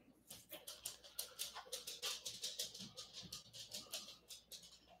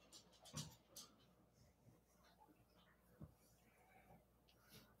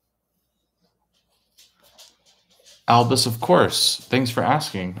 Albus, of course. Thanks for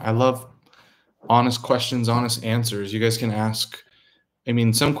asking. I love honest questions, honest answers. You guys can ask. I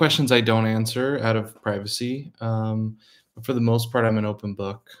mean, some questions I don't answer out of privacy, but for the most part, I'm an open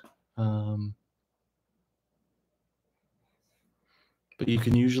book. But you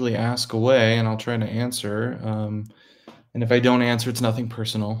can usually ask away, and I'll try to answer. And if I don't answer, it's nothing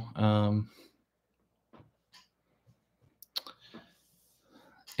personal.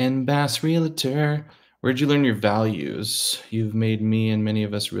 And Bass Realtor, where'd you learn your values? You've made me and many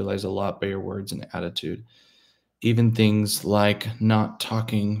of us realize a lot by your words and attitude. Even things like not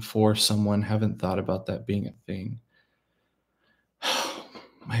talking for someone, haven't thought about that being a thing.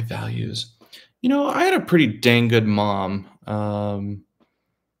 My values. I had a pretty dang good mom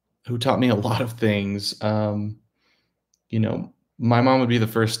who taught me a lot of things. My mom would be the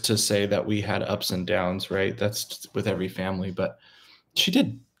first to say that we had ups and downs, right? That's with every family, but she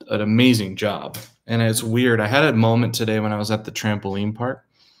did an amazing job. And it's weird. I had a moment today when I was at the trampoline park,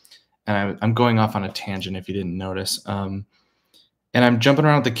 and I'm going off on a tangent if you didn't notice. And I'm jumping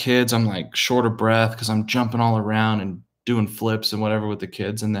around with the kids. I'm like short of breath because I'm jumping all around and doing flips and whatever with the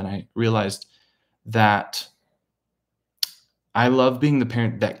kids. And then I realized that I love being the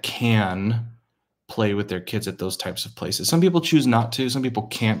parent that can play with their kids at those types of places. Some people choose not to. Some people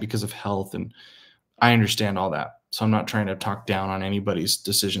can't because of health, and I understand all that. So I'm not trying to talk down on anybody's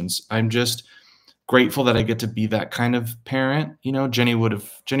decisions. I'm just grateful that I get to be that kind of parent. Jenny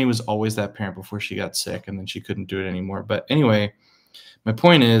was always that parent before she got sick, and then she couldn't do it anymore. But anyway, my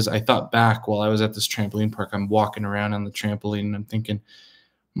point is, I thought back while I was at this trampoline park. I'm walking around on the trampoline, and I'm thinking,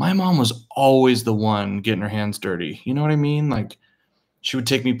 my mom was always the one getting her hands dirty. You know what I mean? Like, she would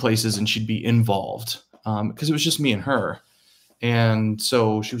take me places and she'd be involved because it was just me and her. And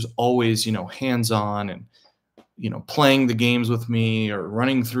so she was always, hands-on and, playing the games with me or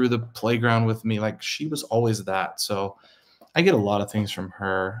running through the playground with me. Like, she was always that. So I get a lot of things from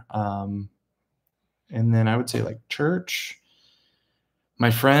her. And then I would say like church. My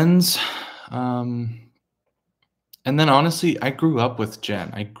friends, and then honestly, I grew up with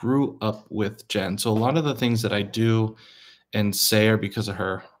Jen. So a lot of the things that I do and say are because of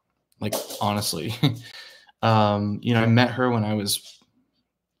her. Like, honestly. I met her when I was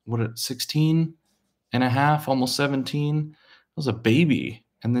 16 and a half, almost 17. I was a baby.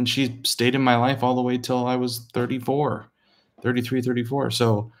 And then she stayed in my life all the way till I was 33, 34.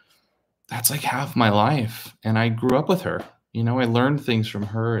 So that's like half my life. And I grew up with her. I learned things from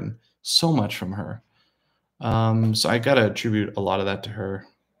her and so much from her. So I got to attribute a lot of that to her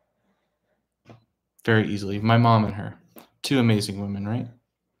very easily. My mom and her, two amazing women, right?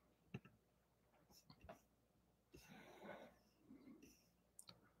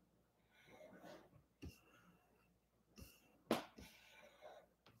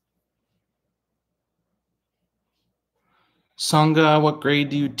 Sangha, what grade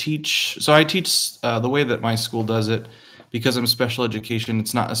do you teach? So I teach the way that my school does it, because I'm special education.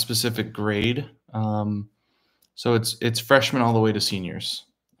 It's not a specific grade. So it's freshmen all the way to seniors.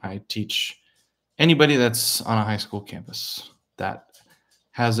 I teach anybody that's on a high school campus that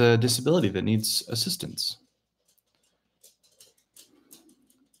has a disability that needs assistance.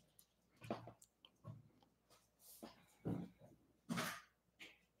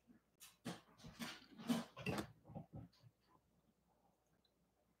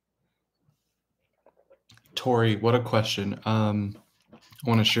 Tori, what a question. I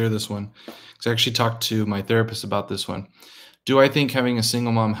want to share this one because I actually talked to my therapist about this one. Do I think having a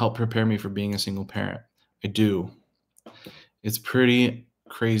single mom helped prepare me for being a single parent? I do. It's pretty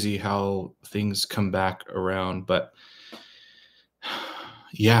crazy how things come back around, but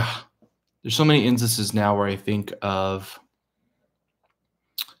yeah, there's so many instances now where I think of,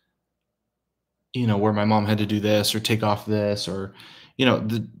 where my mom had to do this or take off this, or,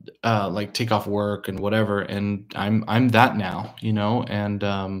 like take off work and whatever. And I'm that now, and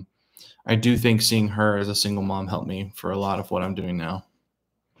I do think seeing her as a single mom helped me for a lot of what I'm doing now.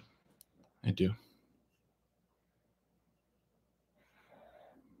 I do.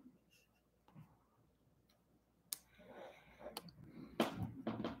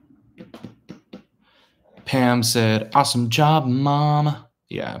 Pam said, "Awesome job, Mom."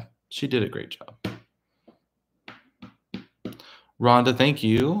 Yeah, she did a great job. Rhonda, thank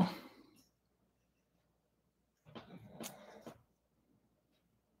you.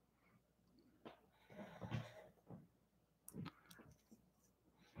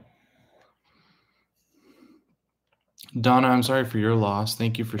 Donna, I'm sorry for your loss.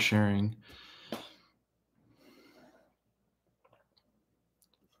 Thank you for sharing.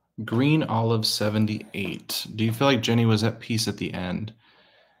 Green Olive 78. Do you feel like Jenny was at peace at the end?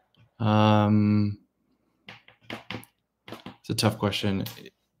 It's a tough question.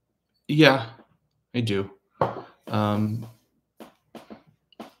 Yeah, I do. It's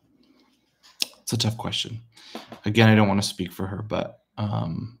a tough question. Again, I don't want to speak for her, but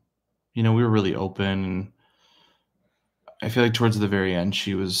we were really open, and I feel like towards the very end,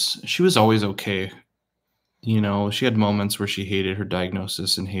 she was always okay. She had moments where she hated her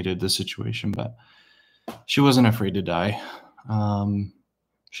diagnosis and hated the situation, but she wasn't afraid to die.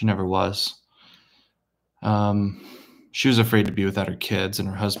 She never was. She was afraid to be without her kids and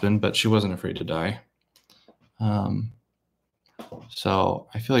her husband, but she wasn't afraid to die. So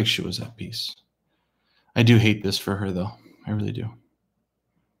I feel like she was at peace. I do hate this for her, though. I really do.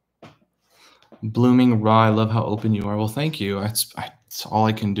 Blooming Raw, I love how open you are. Well, thank you. It's all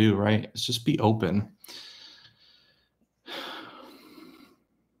I can do, right? It's just be open.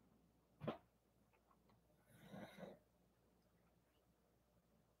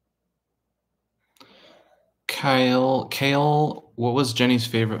 Kale, what was Jenny's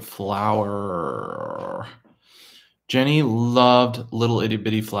favorite flower? Jenny loved little itty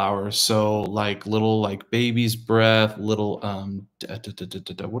bitty flowers. So like little like baby's breath, little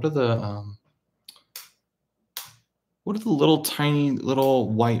what are the little tiny little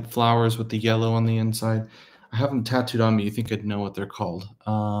white flowers with the yellow on the inside? I have them tattooed on me. You think I'd know what they're called?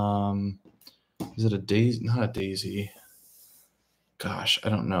 Is it a daisy? Not a daisy. Gosh, I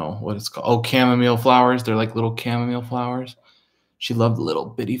don't know what it's called. Oh, chamomile flowers. They're like little chamomile flowers. She loved little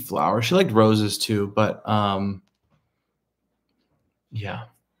bitty flowers. She liked roses too, but yeah.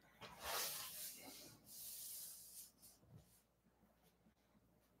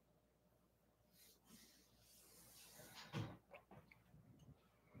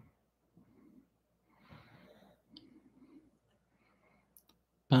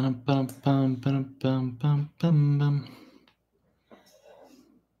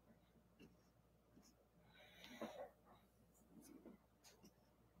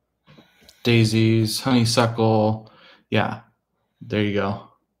 Daisies, honeysuckle. Yeah. There you go.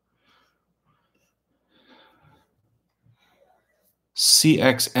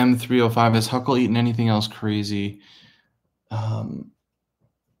 CXM305, has Huckle eaten anything else crazy?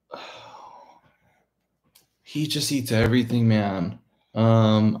 He just eats everything, man.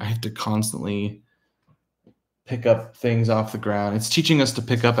 I have to constantly pick up things off the ground. It's teaching us to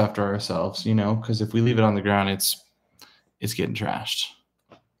pick up after ourselves, you know, because if we leave it on the ground, it's getting trashed.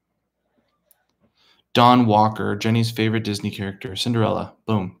 Dawn Walker, Jenny's favorite Disney character, Cinderella.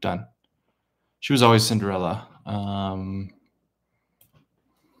 Boom, done. She was always Cinderella.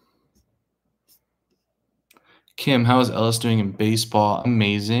 Kim, how is Ellis doing in baseball?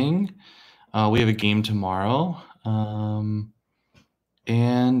 Amazing. We have a game tomorrow,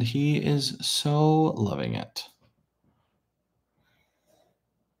 and he is so loving it.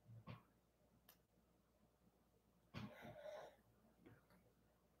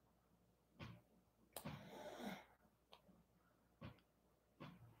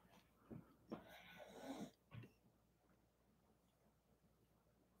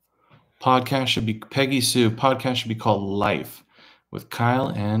 Podcast should be Peggy Sue. Podcast should be called Life with Kyle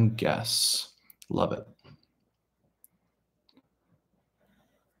and Guess. Love it.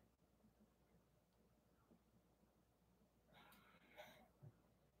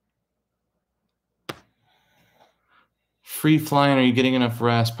 Free flying, are you getting enough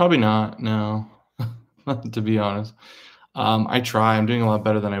rest? Probably not, no, to be honest. I try. I'm doing a lot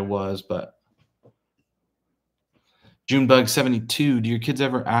better than I was, but Junebug72, do your kids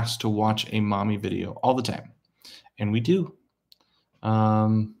ever ask to watch a mommy video? All the time. And we do.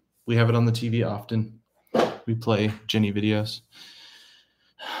 We have it on the TV often. We play Jenny videos.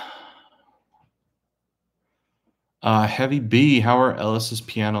 Heavy B, how are Ellis's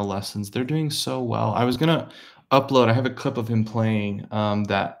piano lessons? They're doing so well. I was going to upload, I have a clip of him playing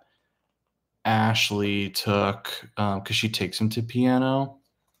that Ashley took because she takes him to piano.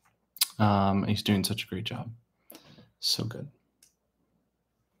 He's doing such a great job. So good.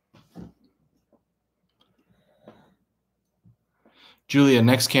 Julia,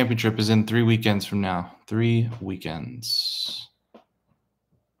 next camping trip is in 3 weekends from now. 3 weekends.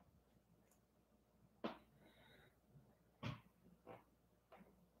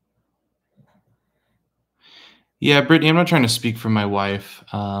 Yeah, Brittany, I'm not trying to speak for my wife.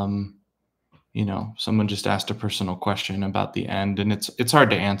 You know, someone just asked a personal question about the end, and it's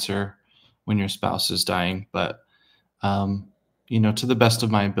hard to answer when your spouse is dying. But, you know, to the best of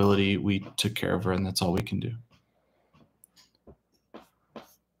my ability, we took care of her, and that's all we can do.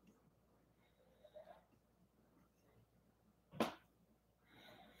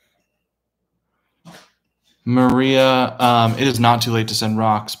 Maria, it is not too late to send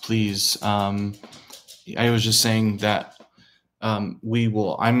rocks, please. I was just saying that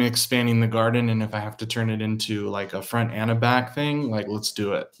I'm expanding the garden, and if I have to turn it into like a front and a back thing, like, let's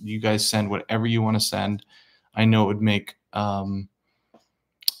do it. You guys send whatever you want to send. I know it would make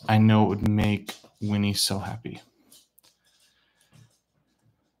Winnie so happy.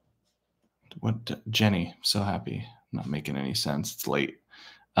 Jenny so happy. Not making any sense. It's late.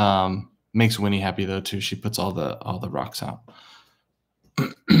 Makes Winnie happy though too. She puts all the rocks out.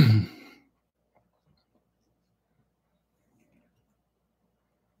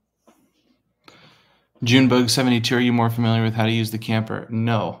 Junebug72, are you more familiar with how to use the camper?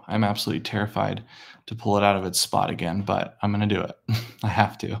 No, I'm absolutely terrified to pull it out of its spot again, but I'm going to do it. I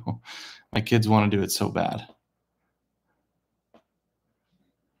have to. My kids want to do it so bad.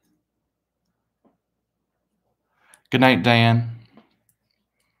 Good night, Diane.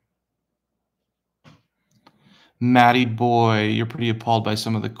 Maddie boy, you're pretty appalled by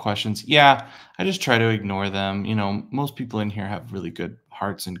some of the questions. Yeah, I just try to ignore them. You know, most people in here have really good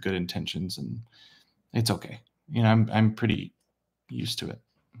hearts and good intentions, and it's okay. You know, I'm pretty used to it.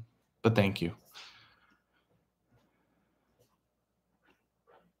 But thank you.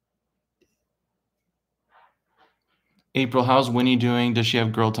 April, how's Winnie doing? Does she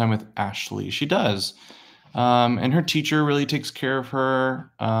have girl time with Ashley? She does. And her teacher really takes care of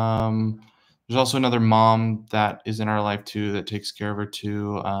her. There's also another mom that is in our life too that takes care of her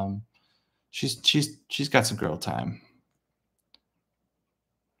too. She's got some girl time.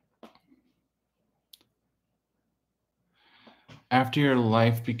 After your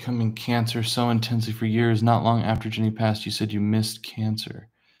life becoming cancer so intensely for years, not long after Jenny passed, you said you missed cancer.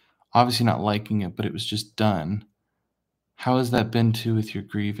 Obviously not liking it, but it was just done. How has that been too with your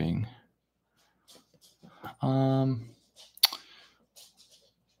grieving? Will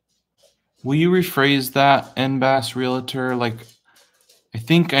you rephrase that, NBAS Realtor? Like, I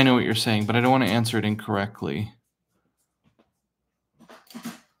think I know what you're saying, but I don't want to answer it incorrectly.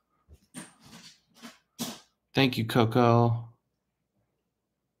 Thank you, Coco.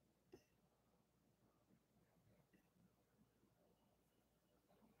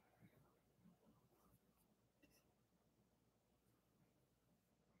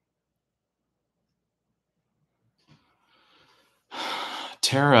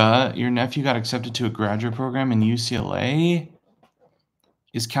 Tara, your nephew got accepted to a graduate program in UCLA.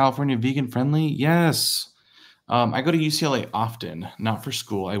 Is California vegan friendly? Yes. I go to UCLA often, not for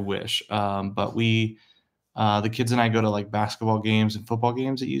school. I wish. But the kids and I go to like basketball games and football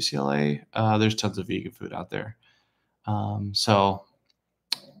games at UCLA. There's tons of vegan food out there. So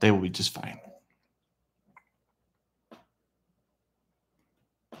they will be just fine.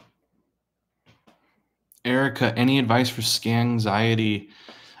 Erica, any advice for anxiety?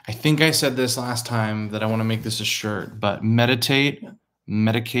 I think I said this last time that I want to make this a shirt, but meditate,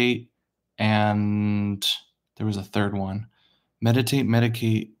 medicate, and there was a third one. Meditate,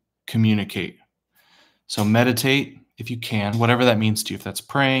 medicate, communicate. So meditate if you can, whatever that means to you. If that's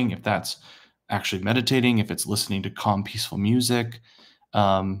praying, if that's actually meditating, if it's listening to calm, peaceful music,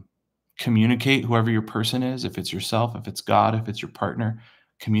 communicate whoever your person is, if it's yourself, if it's God, if it's your partner.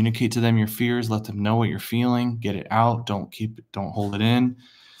 Communicate to them your fears, let them know what you're feeling, get it out, don't hold it in.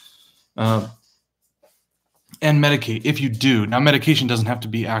 And medicate if you do. Now, medication doesn't have to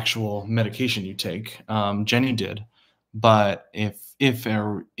be actual medication you take. Jenny did. But if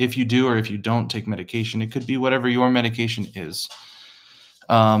you do or if you don't take medication, it could be whatever your medication is.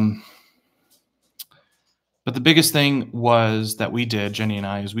 But the biggest thing was that we did, Jenny and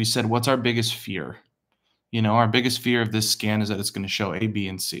I, is we said, what's our biggest fear? You know, our biggest fear of this scan is that it's going to show A, B,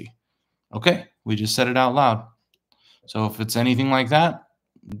 and C. Okay, we just said it out loud. So if it's anything like that,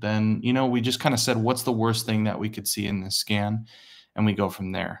 then, you know, we just kind of said, what's the worst thing that we could see in this scan? And we go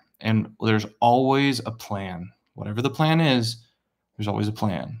from there. And there's always a plan. Whatever the plan is, there's always a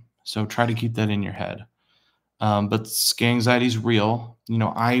plan. So try to keep that in your head. But scan anxiety is real. You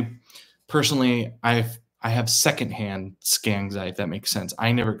know, I personally, I have secondhand scan anxiety, if that makes sense.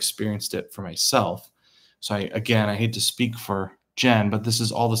 I never experienced it for myself. So I hate to speak for Jen, but this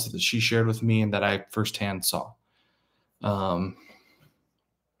is all the stuff that she shared with me and that I firsthand saw.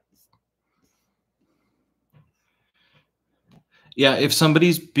 Yeah, if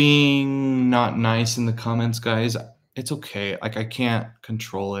somebody's being not nice in the comments, guys, it's okay. Like, I can't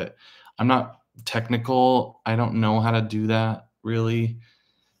control it. I'm not technical. I don't know how to do that, really.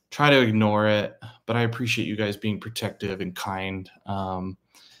 Try to ignore it, but I appreciate you guys being protective and kind. I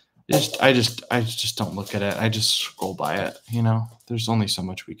just don't look at it. I just scroll by it. You know, there's only so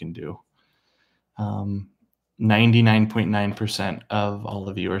much we can do. 99.9% of all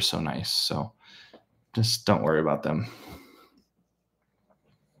of you are so nice. So just don't worry about them.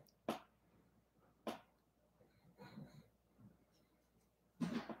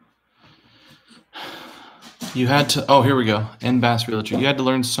 You had to, oh, here we go. NBAS Realtor. You had to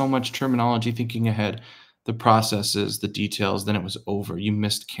learn so much terminology thinking ahead, the processes, the details, then it was over. You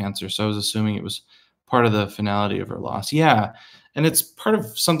missed cancer. So I was assuming it was part of the finality of her loss. Yeah. And it's part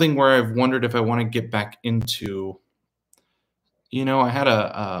of something where I've wondered if I want to get back into, you know, I had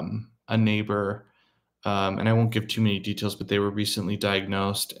a neighbor, and I won't give too many details, but they were recently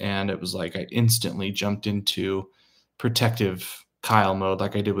diagnosed, and it was like I instantly jumped into protective Kyle mode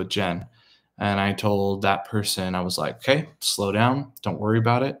like I did with Jen. And I told that person, I was like, okay, slow down. Don't worry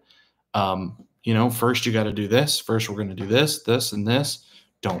about it. You know, first you got to do this. First, we're going to do this, this, and this.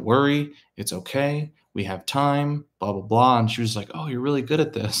 Don't worry. It's okay. We have time, blah, blah, blah. And she was like, oh, you're really good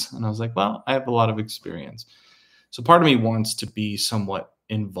at this. And I was like, well, I have a lot of experience. So part of me wants to be somewhat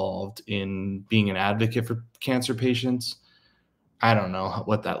involved in being an advocate for cancer patients. I don't know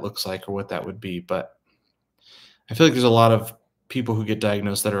what that looks like or what that would be, but I feel like there's a lot of people who get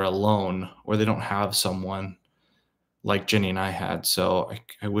diagnosed that are alone or they don't have someone like Jenny and I had. So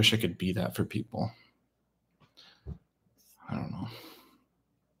I wish I could be that for people. I don't know.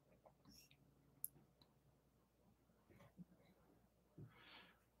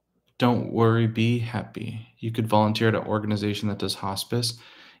 Don't worry, be happy. You could volunteer at an organization that does hospice.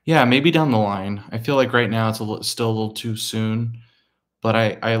 Yeah, maybe down the line. I feel like right now it's still a little too soon, but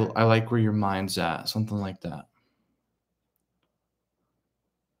I like where your mind's at, something like that.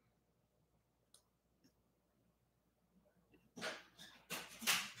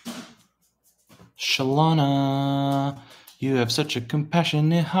 Shalana, you have such a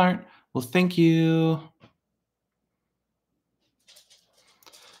compassionate heart. Well, thank you.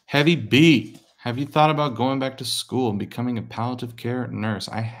 Heavy B, have you thought about going back to school and becoming a palliative care nurse?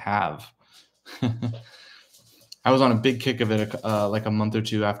 I have. I was on a big kick of it like a month or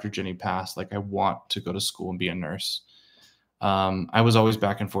two after Jenny passed. Like, I want to go to school and be a nurse. I was always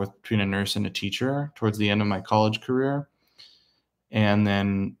back and forth between a nurse and a teacher towards the end of my college career. And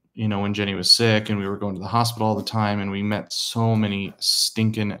then, you know, when Jenny was sick and we were going to the hospital all the time and we met so many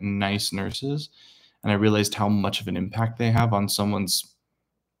stinking nice nurses, and I realized how much of an impact they have on someone's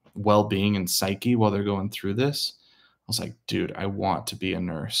well-being and psyche while they're going through this. I was like, dude, I want to be a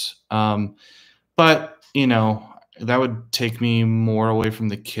nurse. But, you know, that would take me more away from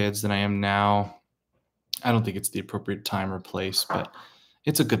the kids than I am now. I don't think it's the appropriate time or place, but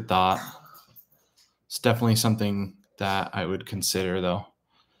it's a good thought. It's definitely something that I would consider, though.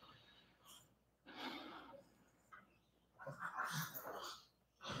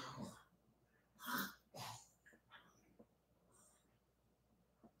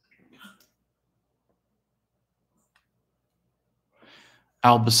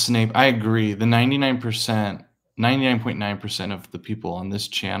 Albus Snape, I agree. The 99.9% of the people on this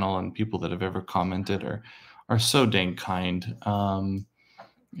channel and people that have ever commented are so dang kind.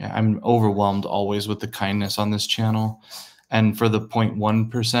 Yeah, I'm overwhelmed always with the kindness on this channel. And for the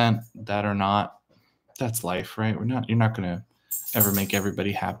 0.1% that are not, that's life, right? You're not going to ever make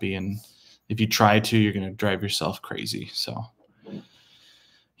everybody happy. And if you try to, you're going to drive yourself crazy. So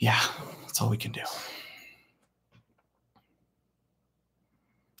yeah, that's all we can do.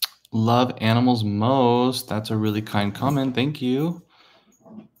 Love animals most. That's a really kind comment. Thank you.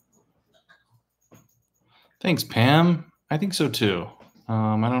 Thanks, Pam. I think so too.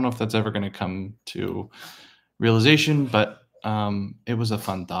 I don't know if that's ever going to come to realization, but it was a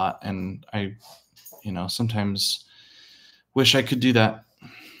fun thought, and I, sometimes wish I could do that.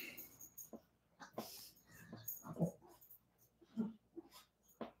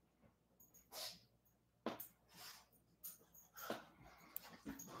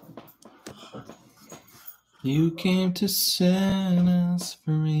 You came to set us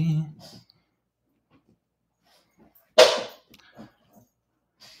free.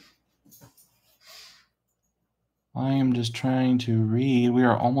 I am just trying to read. We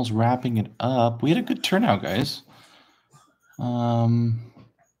are almost wrapping it up. We had a good turnout, guys.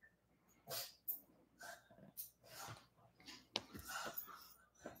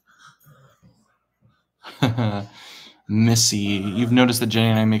 Missy, you've noticed that Jenny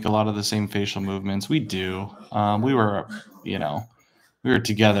and I make a lot of the same facial movements. We do. We were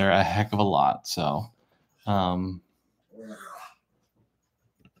together a heck of a lot. So, I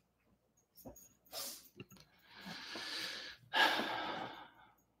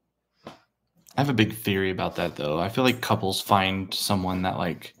have a big theory about that, though. I feel like couples find someone that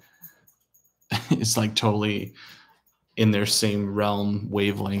is totally in their same realm,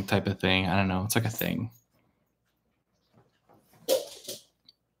 wavelength type of thing. I don't know. It's like a thing.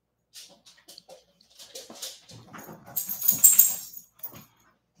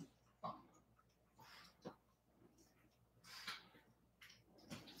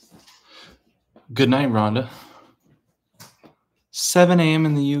 Good night, Rhonda. 7 a.m.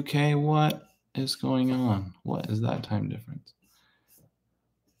 in the UK. What is going on? What is that time difference?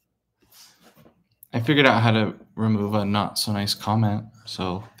 I figured out how to remove a not so nice comment.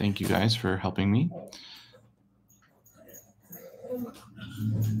 So thank you guys for helping me.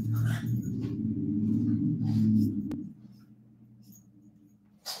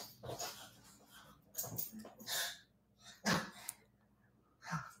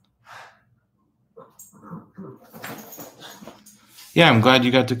 Yeah, I'm glad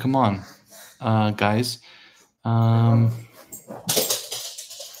you got to come on, guys. Well,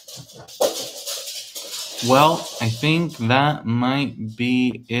 I think that might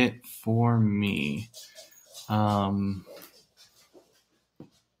be it for me. Oh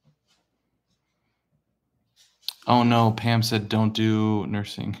no, Pam said don't do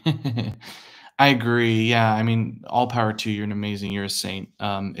nursing. I agree. Yeah, I mean, all power to you. You're an amazing. You're a saint.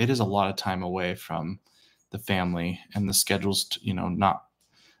 It is a lot of time away from the family, and the schedule's not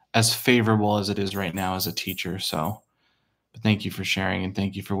as favorable as it is right now as a teacher. So, but thank you for sharing, and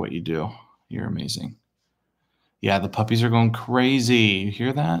thank you for what you do. You're amazing. Yeah, the puppies are going crazy. You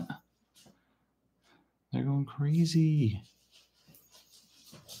hear that? They're going crazy.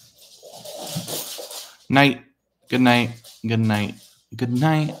 Night. Good night. Good night. Good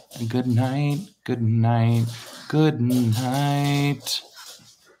night. Good night. Good night. Good night.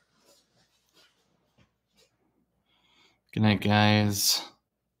 Good night, guys.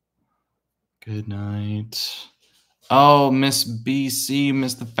 Good night. Oh, Miss BC,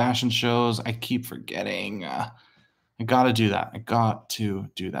 miss the fashion shows. I keep forgetting. I got to do that. I got to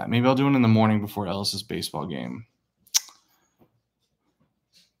do that. Maybe I'll do it in the morning before Ellis's baseball game.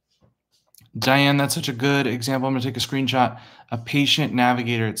 Diane, that's such a good example. I'm going to take a screenshot. A patient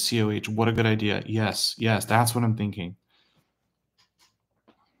navigator at COH. What a good idea. Yes, that's what I'm thinking.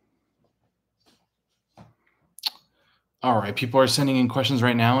 All right, people are sending in questions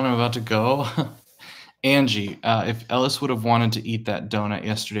right now, and I'm about to go. Angie, if Ellis would have wanted to eat that donut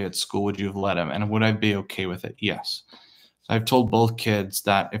yesterday at school, would you have let him? And would I be okay with it? Yes. I've told both kids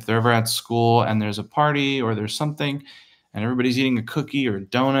that if they're ever at school and there's a party or there's something and everybody's eating a cookie or a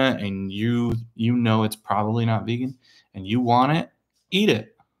donut and you know it's probably not vegan and you want it, eat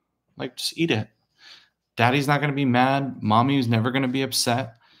it. Like, just eat it. Daddy's not going to be mad. Mommy's never going to be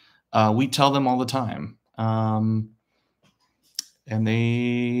upset. We tell them all the time. And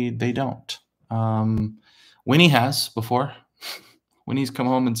they don't. Winnie has before. Winnie's come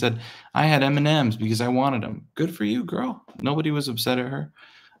home and said, I had M&Ms because I wanted them. Good for you, girl. Nobody was upset at her.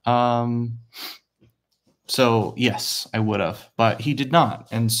 So yes, I would have, but he did not.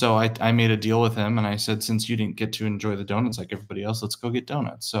 And so I made a deal with him and I said, since you didn't get to enjoy the donuts like everybody else, let's go get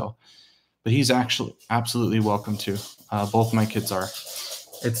donuts. So, but he's actually absolutely welcome to. Both my kids are.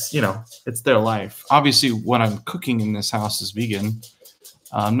 It's, it's their life. Obviously, what I'm cooking in this house is vegan.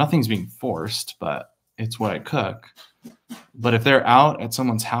 Nothing's being forced, but it's what I cook. But if they're out at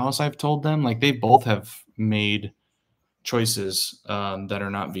someone's house, I've told them, like, they both have made choices that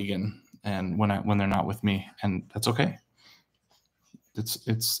are not vegan, and when they're not with me, and that's okay.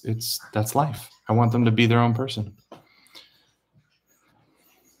 That's life. I want them to be their own person.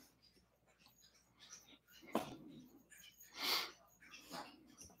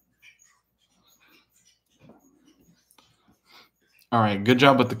 All right, good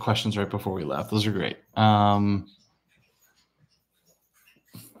job with the questions right before we left. Those are great.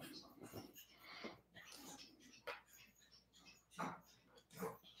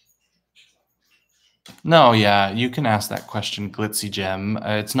 No, yeah, you can ask that question, Glitzy Gem.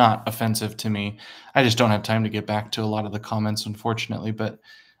 It's not offensive to me. I just don't have time to get back to a lot of the comments, unfortunately. But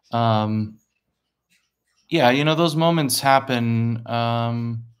yeah, those moments happen.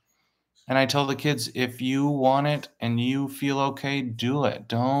 And I tell the kids, if you want it and you feel okay, do it.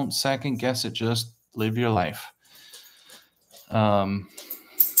 Don't second guess it. Just live your life.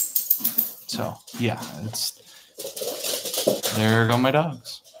 So yeah, there go my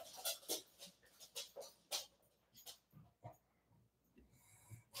dogs.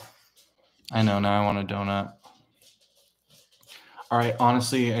 I know, now I want a donut. All right,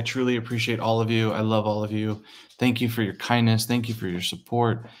 honestly, I truly appreciate all of you. I love all of you. Thank you for your kindness. Thank you for your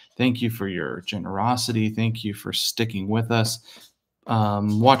support. Thank you for your generosity. Thank you for sticking with us.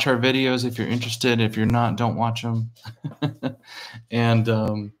 Watch our videos if you're interested. If you're not, don't watch them. And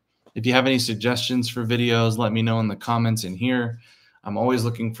if you have any suggestions for videos, let me know in the comments in here. I'm always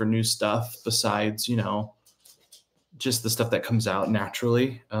looking for new stuff besides, just the stuff that comes out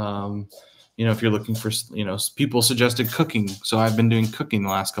naturally. If you're looking for, people suggested cooking. So I've been doing cooking the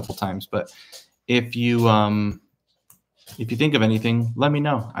last couple times. But if you think of anything, let me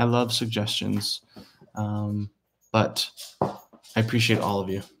know. I love suggestions. But I appreciate all of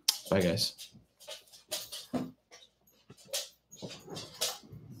you. Bye, guys.